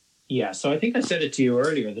 Yeah, so I think I said it to you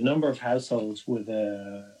earlier. The number of households with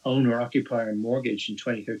a owner-occupier mortgage in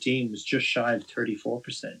 2013 was just shy of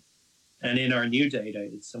 34%. And in our new data,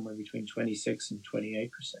 it's somewhere between 26 and 28%.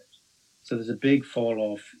 So there's a big fall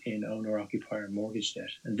off in owner-occupier mortgage debt.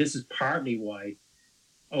 And this is partly why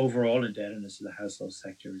overall indebtedness of the household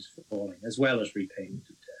sector is falling, as well as repayment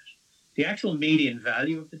of debt. The actual median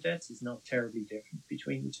value of the debts is not terribly different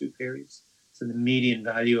between the two periods. So the median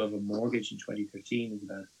value of a mortgage in 2013 is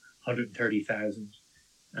about 130,000,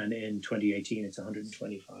 and in 2018 it's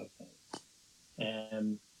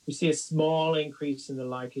 125,000. We see a small increase in the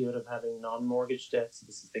likelihood of having non-mortgage debts.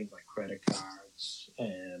 This is things like credit cards,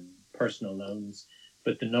 personal loans,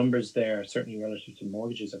 but the numbers there, certainly relative to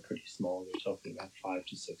mortgages, are pretty small. We're talking about 5,000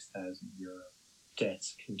 to 6,000 euro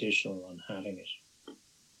debts conditional on having it.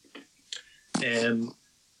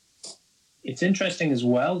 It's interesting as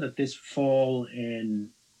well that this fall in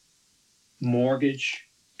mortgage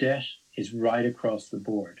debt is right across the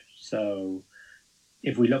board. So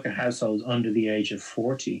if we look at households under the age of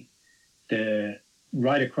 40,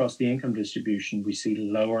 right across the income distribution, we see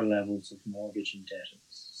lower levels of mortgage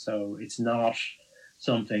indebtedness. So it's not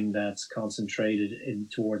something that's concentrated in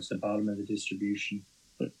towards the bottom of the distribution,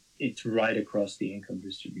 but it's right across the income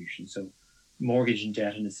distribution. So mortgage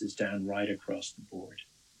indebtedness is down right across the board.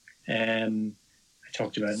 I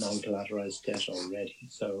talked about non-collateralized debt already.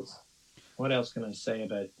 So what else can I say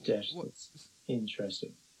about debt that's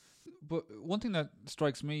interesting? But one thing that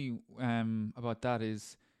strikes me about that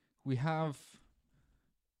is we have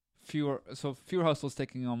fewer households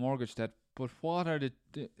taking on mortgage debt. But what are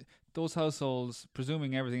those households,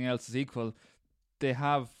 presuming everything else is equal, they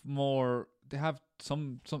have more. They have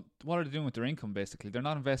some. What are they doing with their income? Basically, they're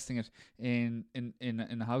not investing it in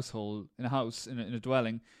a household, in a house, in a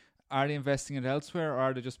dwelling. Are they investing it elsewhere, or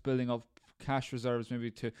are they just building up cash reserves, maybe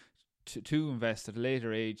to invest at a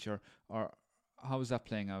later age, or how is that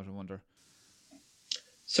playing out, I wonder?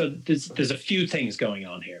 So there's a few things going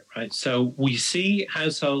on here, right? So we see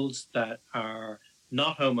households that are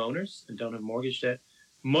not homeowners and don't have mortgage debt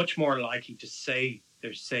much more likely to say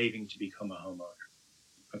they're saving to become a homeowner.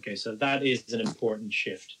 Okay, so that is an important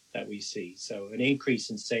shift that we see. So an increase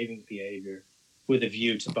in saving behavior with a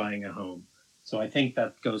view to buying a home. So I think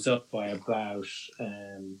that goes up by about,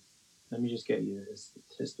 let me just get you a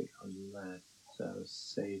statistic on that. So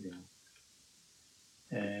saving.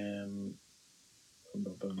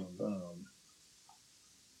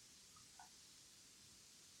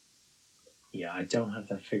 Yeah, I don't have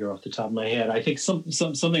that figure off the top of my head. I think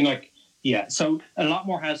something like, yeah. So a lot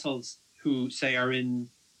more households who say are in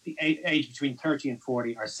the age between 30 and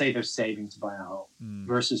 40 say they're saving to buy a home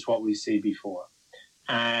versus what we see before.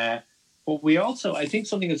 But we also, I think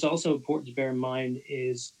something that's also important to bear in mind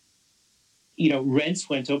is, rents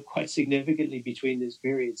went up quite significantly between this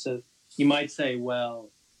period. So you might say,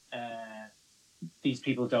 well, a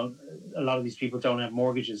lot of these people don't have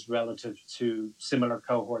mortgages relative to similar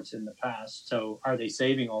cohorts in the past. So are they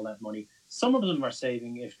saving all that money? Some of them are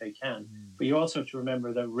saving if they can, but you also have to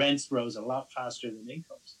remember that rents rose a lot faster than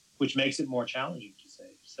incomes, which makes it more challenging to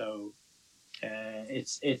save. So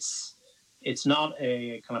it's not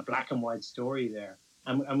a kind of black and white story there.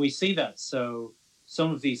 And we see that. So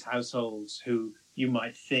some of these households who you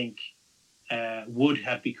might think would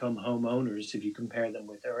have become homeowners if you compare them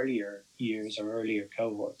with earlier years or earlier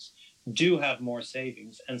cohorts do have more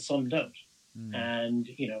savings, and some don't. And,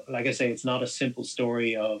 like I say, it's not a simple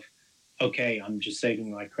story of, okay, I'm just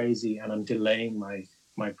saving like crazy and I'm delaying my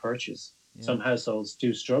purchase. Yeah. Some households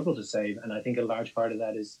do struggle to save. And I think a large part of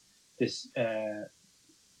that is this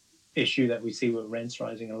issue that we see with rents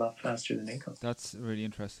rising a lot faster than income. That's really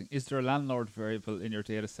interesting. Is there a landlord variable in your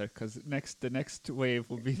data set? Because the next wave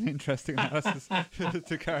will be an interesting analysis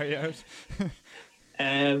to carry out.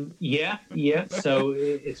 Yeah. So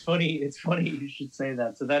it's funny you should say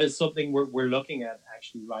that. So that is something we're looking at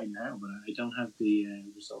actually right now, but I don't have the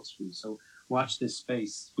results for you. So watch this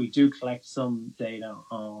space. We do collect some data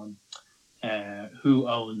on who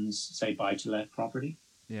owns, say, buy-to-let property.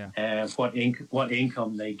 Yeah. What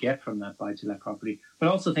income they get from that buy-to-let property, but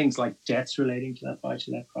also things like debts relating to that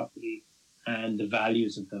buy-to-let property and the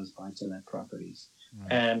values of those buy-to-let properties.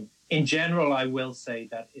 Right. In general, I will say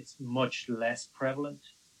that it's much less prevalent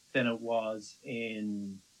than it was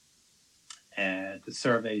in the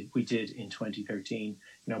survey we did in 2013.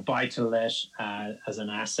 Buy-to-let as an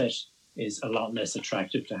asset is a lot less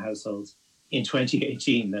attractive to households in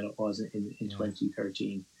 2018 than it was in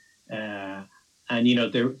 2013. And,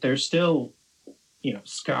 there's still,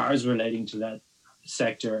 scars relating to that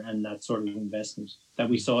sector and that sort of investment that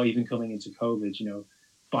we saw even coming into COVID.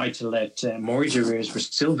 buy-to-let mortgage arrears were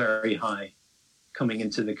still very high coming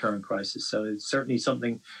into the current crisis. So it's certainly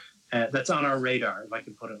something that's on our radar, if I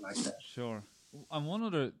can put it like that. Sure. And one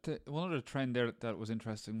other trend there that was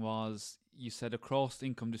interesting was you said across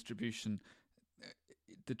income distribution,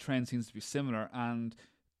 the trend seems to be similar. And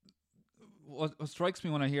what strikes me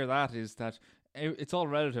when I hear that is that it's all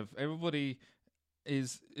relative. Everybody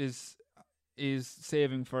is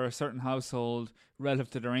saving for a certain household relative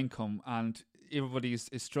to their income, and everybody is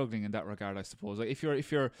struggling in that regard, I suppose. Like if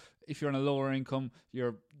you're on a lower income,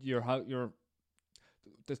 the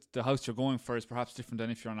house you're going for is perhaps different than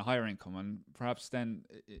if you're on a higher income, and perhaps then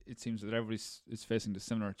it seems that everybody is facing the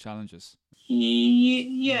similar challenges.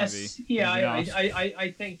 Yes, maybe. Yeah, Maybe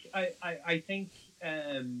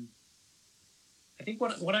I think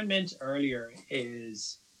what I meant earlier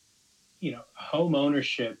is, home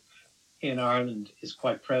ownership in Ireland is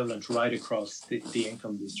quite prevalent right across the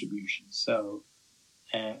income distribution. So,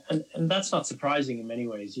 and that's not surprising in many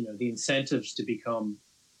ways. The incentives to become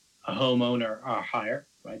a homeowner are higher,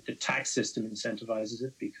 right? The tax system incentivizes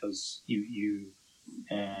it because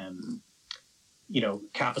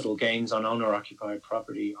capital gains on owner-occupied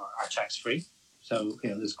property are tax-free. So,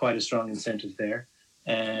 there's quite a strong incentive there.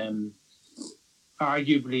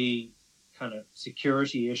 Arguably, kind of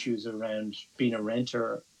security issues around being a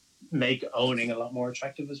renter make owning a lot more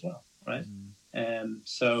attractive as well, right?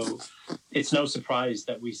 So it's no surprise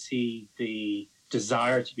that we see the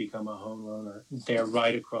desire to become a homeowner there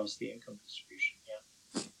right across the income distribution. Yeah.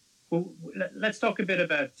 Well, let's talk a bit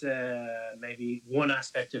about maybe one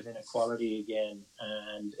aspect of inequality again,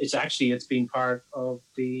 and it's been part of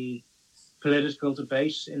the political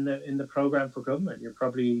debate in the program for government. You're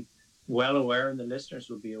probably well aware, and the listeners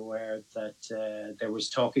will be aware, that there was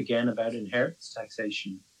talk again about inheritance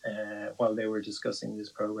taxation while they were discussing this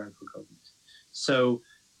program for government. So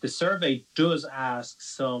the survey does ask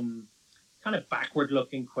some kind of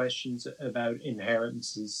backward-looking questions about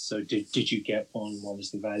inheritances. So did you get one? What was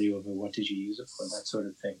the value of it? What did you use it for? That sort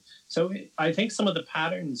of thing. So I think some of the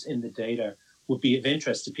patterns in the data would be of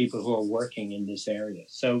interest to people who are working in this area.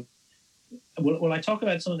 So will I talk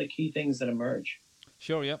about some of the key things that emerge?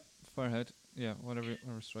 Sure, yep. Far ahead. Yeah, whatever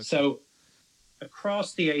strikes. So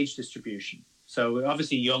across the age distribution, so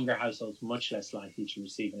obviously younger households much less likely to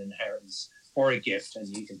receive an inheritance or a gift, and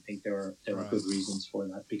you can think there are good reasons for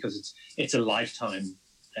that because it's a lifetime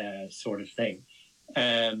sort of thing.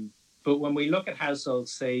 But when we look at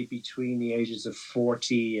households, say between the ages of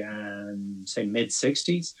 40 and say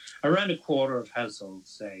mid-60s, around a quarter of households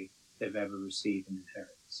say they've ever received an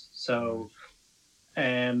inheritance. So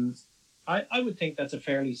I would think that's a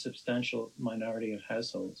fairly substantial minority of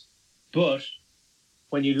households. But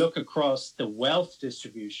when you look across the wealth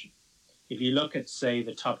distribution, if you look at, say,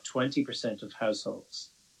 the top 20% of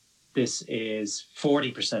households, this is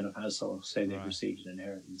 40% of households say they've received an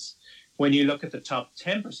inheritance. When you look at the top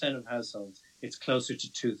 10% of households, it's closer to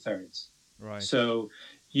 2/3. Right. So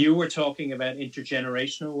you were talking about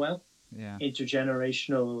intergenerational wealth,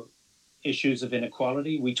 intergenerational issues of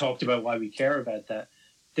inequality. We talked about why we care about that.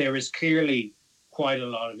 There is clearly quite a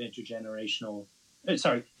lot of the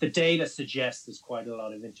data suggests there's quite a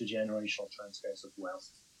lot of intergenerational transfers of wealth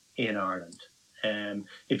in Ireland.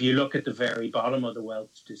 If you look at the very bottom of the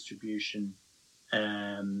wealth distribution,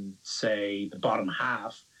 say the bottom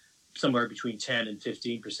half, somewhere between 10 and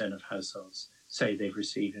 15% of households say they've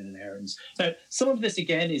received an inheritance. Now, some of this,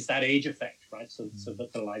 again, is that age effect, right? So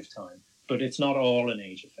the lifetime, but it's not all an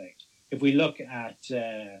age effect. If we look at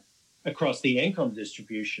across the income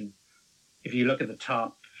distribution, if you look at the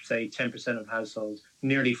top, say, 10% of households,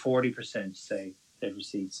 nearly 40% say they've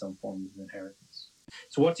received some form of inheritance.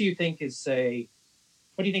 So what do you think is the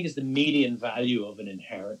median value of an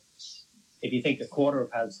inheritance? If you think a quarter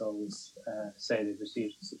of households say they've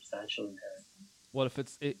received a substantial inheritance. Well, if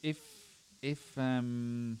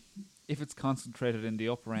it's concentrated in the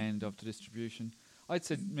upper end of the distribution, I'd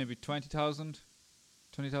say maybe 20,000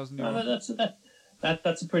 euros.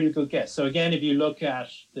 That's a pretty good guess. So again, if you look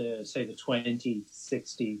at the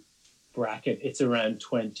 20-60 bracket, it's around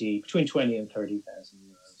between 20 and 30,000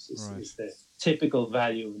 euros is the typical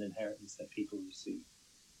value of an inheritance that people receive,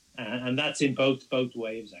 and that's in both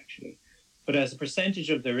waves actually. But as a percentage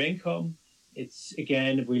of their income, it's,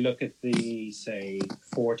 again, if we look at the, say,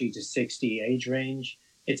 40 to 60 age range,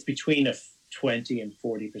 it's between 20 and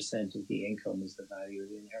 40% of the income is the value of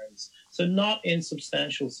the inheritance. So not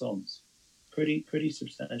insubstantial sums. Pretty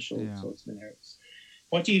substantial sorts of inheritance.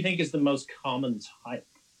 What do you think is the most common type?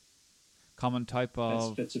 Common type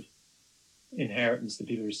of inheritance that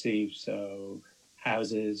people receive? So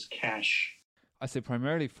houses, cash. I say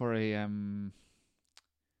primarily for a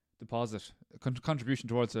deposit, contribution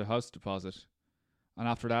towards a house deposit, and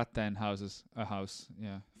after that, then a house,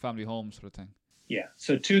 family home sort of thing. Yeah.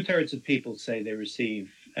 So 2/3 of people say they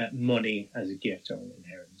receive money as a gift or an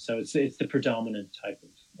inheritance. So it's the predominant type of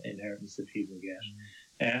inheritance that people get.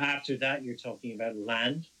 After that, you're talking about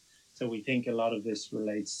land. So we think a lot of this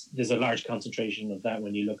relates. There's a large concentration of that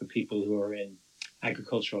when you look at people who are in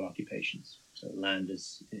agricultural occupations. So land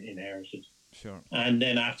is inherited. Sure. And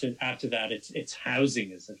then after that, it's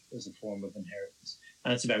housing as a form of inheritance,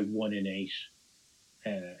 and it's about 1 in 8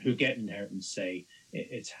 who get inheritance say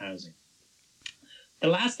it's housing. The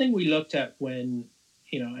last thing we looked at when,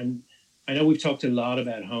 and I know we've talked a lot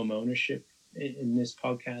about home ownership in this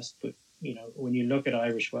podcast, but, when you look at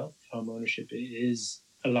Irish wealth, home ownership is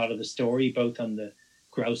a lot of the story, both on the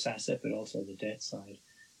gross asset, but also the debt side.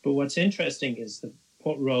 But what's interesting is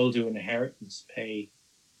what role do inheritance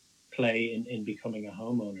play in becoming a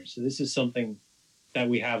homeowner? So this is something that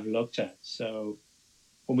we have looked at. So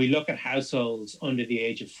when we look at households under the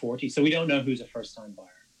age of 40, so we don't know who's a first-time buyer.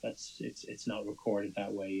 It's not recorded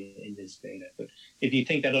that way in this data. But if you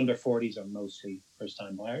think that under 40s are mostly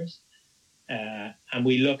first-time buyers, and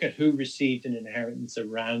we look at who received an inheritance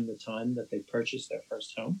around the time that they purchased their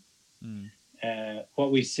first home,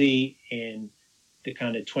 what we see in the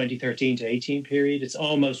kind of 2013 to 18 period, it's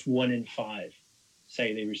almost 1 in 5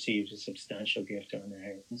 say they received a substantial gift or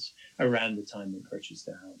inheritance around the time they purchased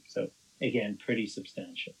their home. So again, pretty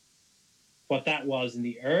substantial. What that was in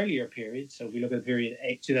the earlier period, so we look at the period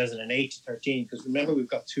 2008 to 13, because remember we've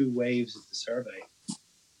got 2 waves of the survey,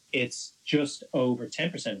 it's just over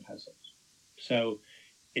 10% of households. So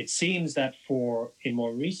it seems that in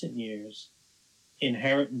more recent years,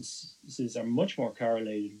 inheritances are much more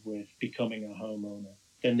correlated with becoming a homeowner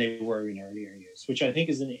than they were in earlier years, which I think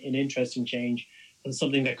is an interesting change and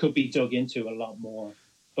something that could be dug into a lot more,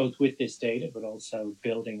 both with this data, but also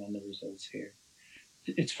building on the results here.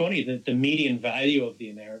 It's funny that the median value of the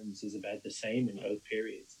inheritance is about the same in both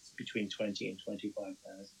periods. It's between 20 and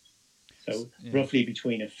 25,000. So roughly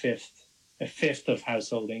between a fifth of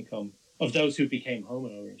household income of those who became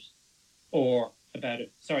homeowners, or about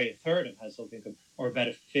a third of household income, or about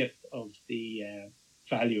a fifth of the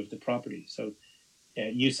value of the property. So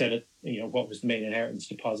you said it, what was the main inheritance?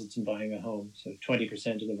 Deposits in buying a home. So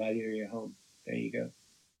 20% of the value of your home. There you go.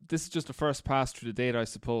 This is just a first pass through the data, I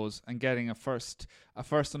suppose, and getting a first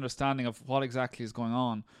understanding of what exactly is going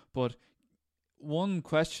on. But one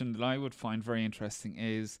question that I would find very interesting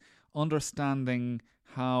is understanding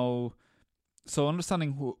the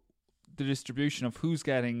distribution of who's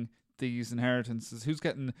getting these inheritances, who's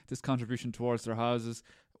getting this contribution towards their houses,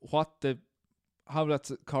 how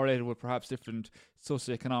that's correlated with perhaps different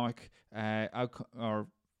socioeconomic outcome or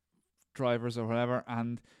drivers or whatever,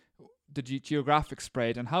 and the geographic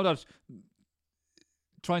spread, and how that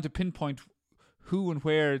trying to pinpoint who and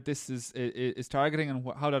where this is targeting, and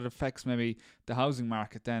how that affects maybe the housing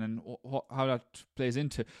market then, and how that plays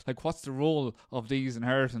into, like, what's the role of these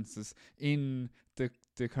inheritances in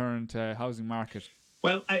the current housing market?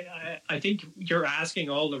 Well, I think you're asking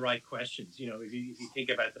all the right questions. If you think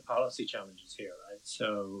about the policy challenges here, right?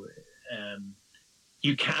 So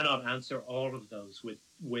you cannot answer all of those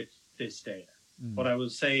with this data. What I will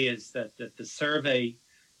say is that the survey,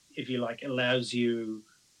 if you like, allows you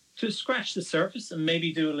to scratch the surface and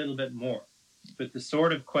maybe do a little bit more. But the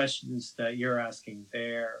sort of questions that you're asking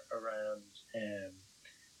there around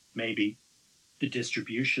maybe the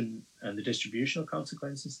distribution and the distributional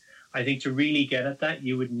consequences, I think to really get at that,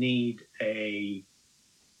 you would need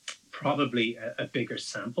probably a bigger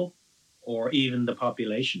sample, or even the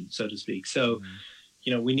population, so to speak. So,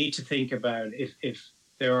 we need to think about if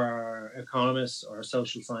there are economists or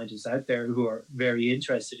social scientists out there who are very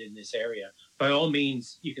interested in this area, by all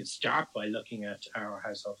means, you can start by looking at our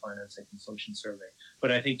household finance and consumption survey.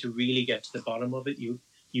 But I think to really get to the bottom of it, you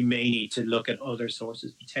may need to look at other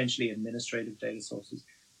sources, potentially administrative data sources.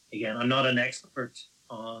 Again, I'm not an expert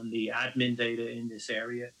on the admin data in this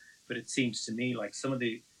area, but it seems to me like some of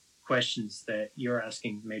the questions that you're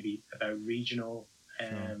asking, maybe about regional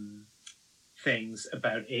things,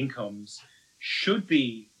 about incomes,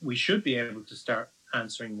 we should be able to start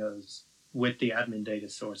answering those with the admin data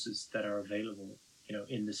sources that are available,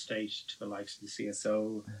 in the state, to the likes of the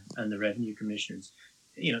CSO and the revenue commissioners.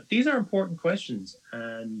 These are important questions,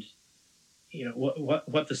 and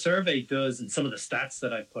what the survey does, and some of the stats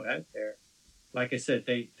that I put out there, like I said,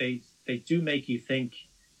 they do make you think,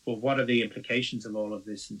 well, what are the implications of all of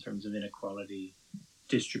this in terms of inequality,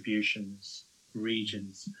 distributions,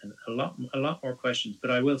 regions, and a lot more questions.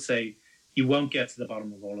 But I will say, you won't get to the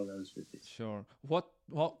bottom of all of those with this. Sure. What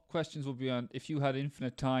what questions would be on, if you had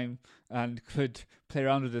infinite time and could play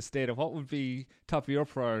around with this data, what would be top of your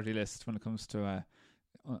priority list when it comes to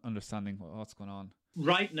understanding what's going on?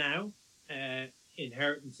 Right now,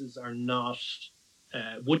 inheritances are not,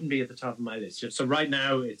 wouldn't be at the top of my list. So right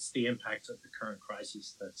now, it's the impact of the current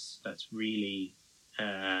crisis that's really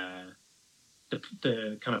the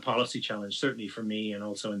kind of policy challenge, certainly for me and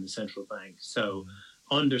also in the central bank. So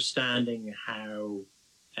understanding how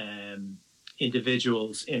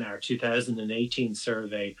individuals in our 2018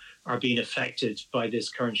 survey are being affected by this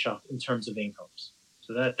current shock in terms of incomes.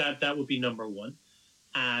 So that would be number one.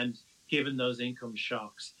 And given those income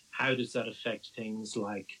shocks, how does that affect things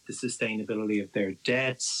like the sustainability of their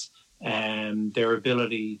debts, their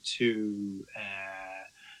ability to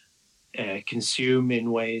consume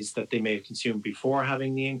in ways that they may have consumed before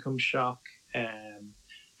having the income shock?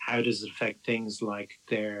 How does it affect things like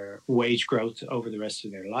their wage growth over the rest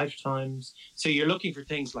of their lifetimes? So you're looking for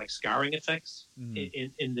things like scarring effects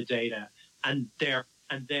in the data, and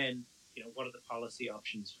then what are the policy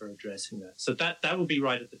options for addressing that? So that would be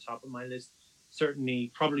right at the top of my list.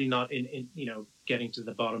 Certainly, probably not in getting to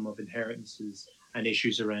the bottom of inheritances and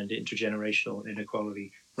issues around intergenerational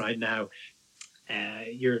inequality right now.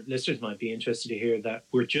 Your listeners might be interested to hear that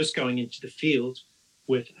we're just going into the field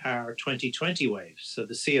with our 2020 wave. So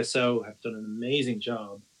the CSO have done an amazing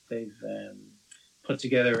job. They've put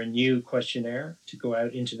together a new questionnaire to go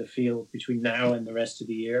out into the field between now and the rest of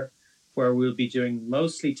the year, where we'll be doing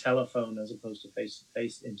mostly telephone as opposed to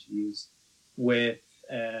face-to-face interviews with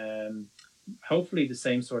hopefully the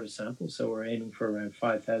same sort of sample. So we're aiming for around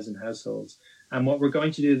 5,000 households. And what we're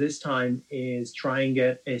going to do this time is try and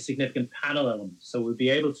get a significant panel element. So we'll be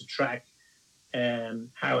able to track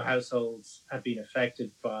how households have been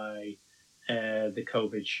affected by the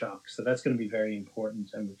COVID shock. So that's going to be very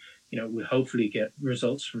important. And, we'll hopefully get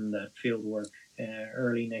results from that field work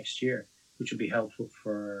early next year, which will be helpful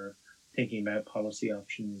for thinking about policy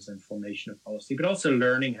options and formation of policy, but also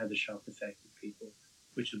learning how the shock affected people,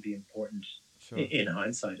 which will be important in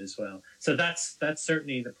hindsight as well. So that's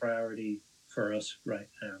certainly the priority for us right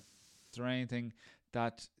now. Is there anything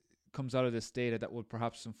that comes out of this data that would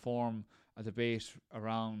perhaps inform a debate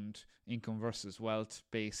around income versus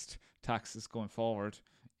wealth-based taxes going forward,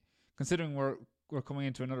 considering we're coming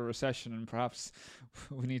into another recession and perhaps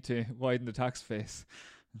we need to widen the tax base?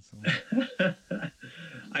 So.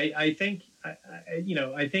 I think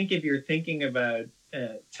if you're thinking about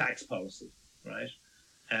tax policy, right,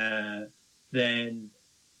 then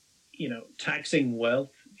taxing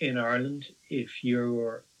wealth in Ireland, if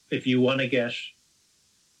you want to get,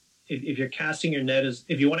 if you're casting your net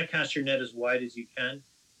if you want to cast your net as wide as you can,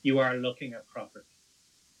 you are looking at property,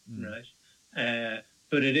 right?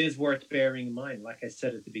 But it is worth bearing in mind, like I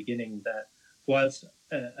said at the beginning, that whilst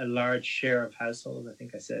a large share of households, I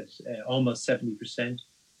think I said almost 70%,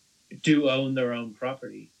 do own their own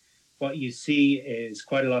property, what you see is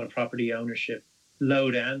quite a lot of property ownership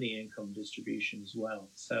low down the income distribution as well.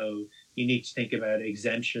 So you need to think about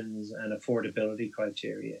exemptions and affordability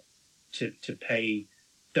criteria to pay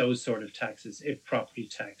those sort of taxes, if property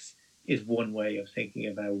tax is one way of thinking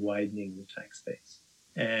about widening the tax base.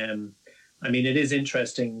 It is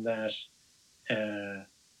interesting that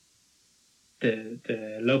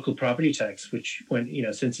the local property tax, which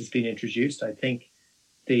since it's been introduced, I think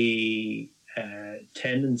the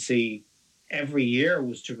tendency every year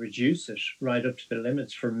was to reduce it right up to the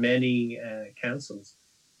limits for many councils.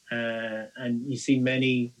 And you see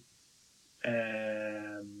many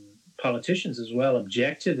politicians as well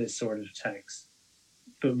object to this sort of tax.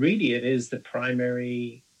 But really, it is the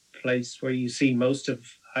primary place where you see most of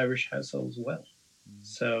Irish households' wealth.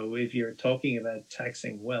 So if you're talking about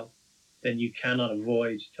taxing wealth, then you cannot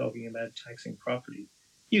avoid talking about taxing property.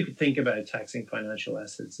 You could think about taxing financial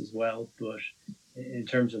assets as well, but in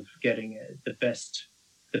terms of getting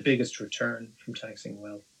the biggest return from taxing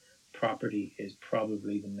wealth, property is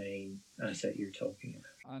probably the main asset you're talking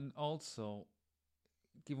about. And also,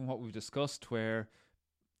 given what we've discussed, where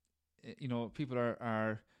people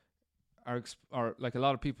are like a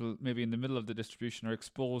lot of people maybe in the middle of the distribution are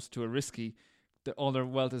exposed to a risky, that all their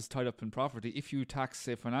wealth is tied up in property. If you tax,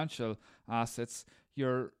 say, financial assets,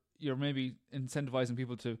 you're maybe incentivizing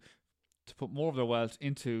people to put more of their wealth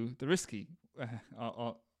into the risky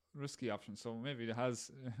options. So maybe it has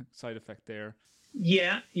a side effect there.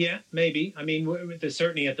 Yeah, maybe. There's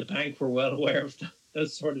certainly at the bank, we're well aware of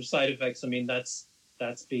those sort of side effects.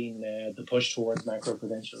 That's been the push towards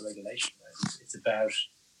macroprudential regulation. Right? It's about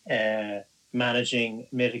managing,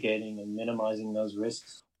 mitigating, and minimizing those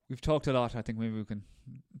risks. We've talked a lot. I think maybe we can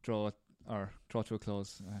draw or draw to a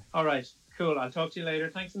close. All right, cool. I'll talk to you later.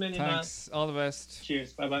 Thanks a million. Thanks. All the best.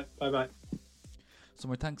 Cheers. Bye bye. So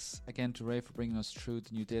my thanks again to Ray for bringing us through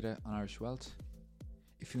the new data on Irish Wealth.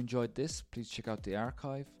 If you enjoyed this, please check out the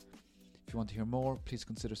archive. If you want to hear more, please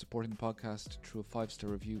consider supporting the podcast through a 5-star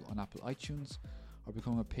review on Apple iTunes or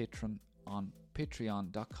becoming a patron on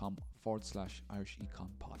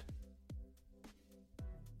patreon.com/IrishEconPod.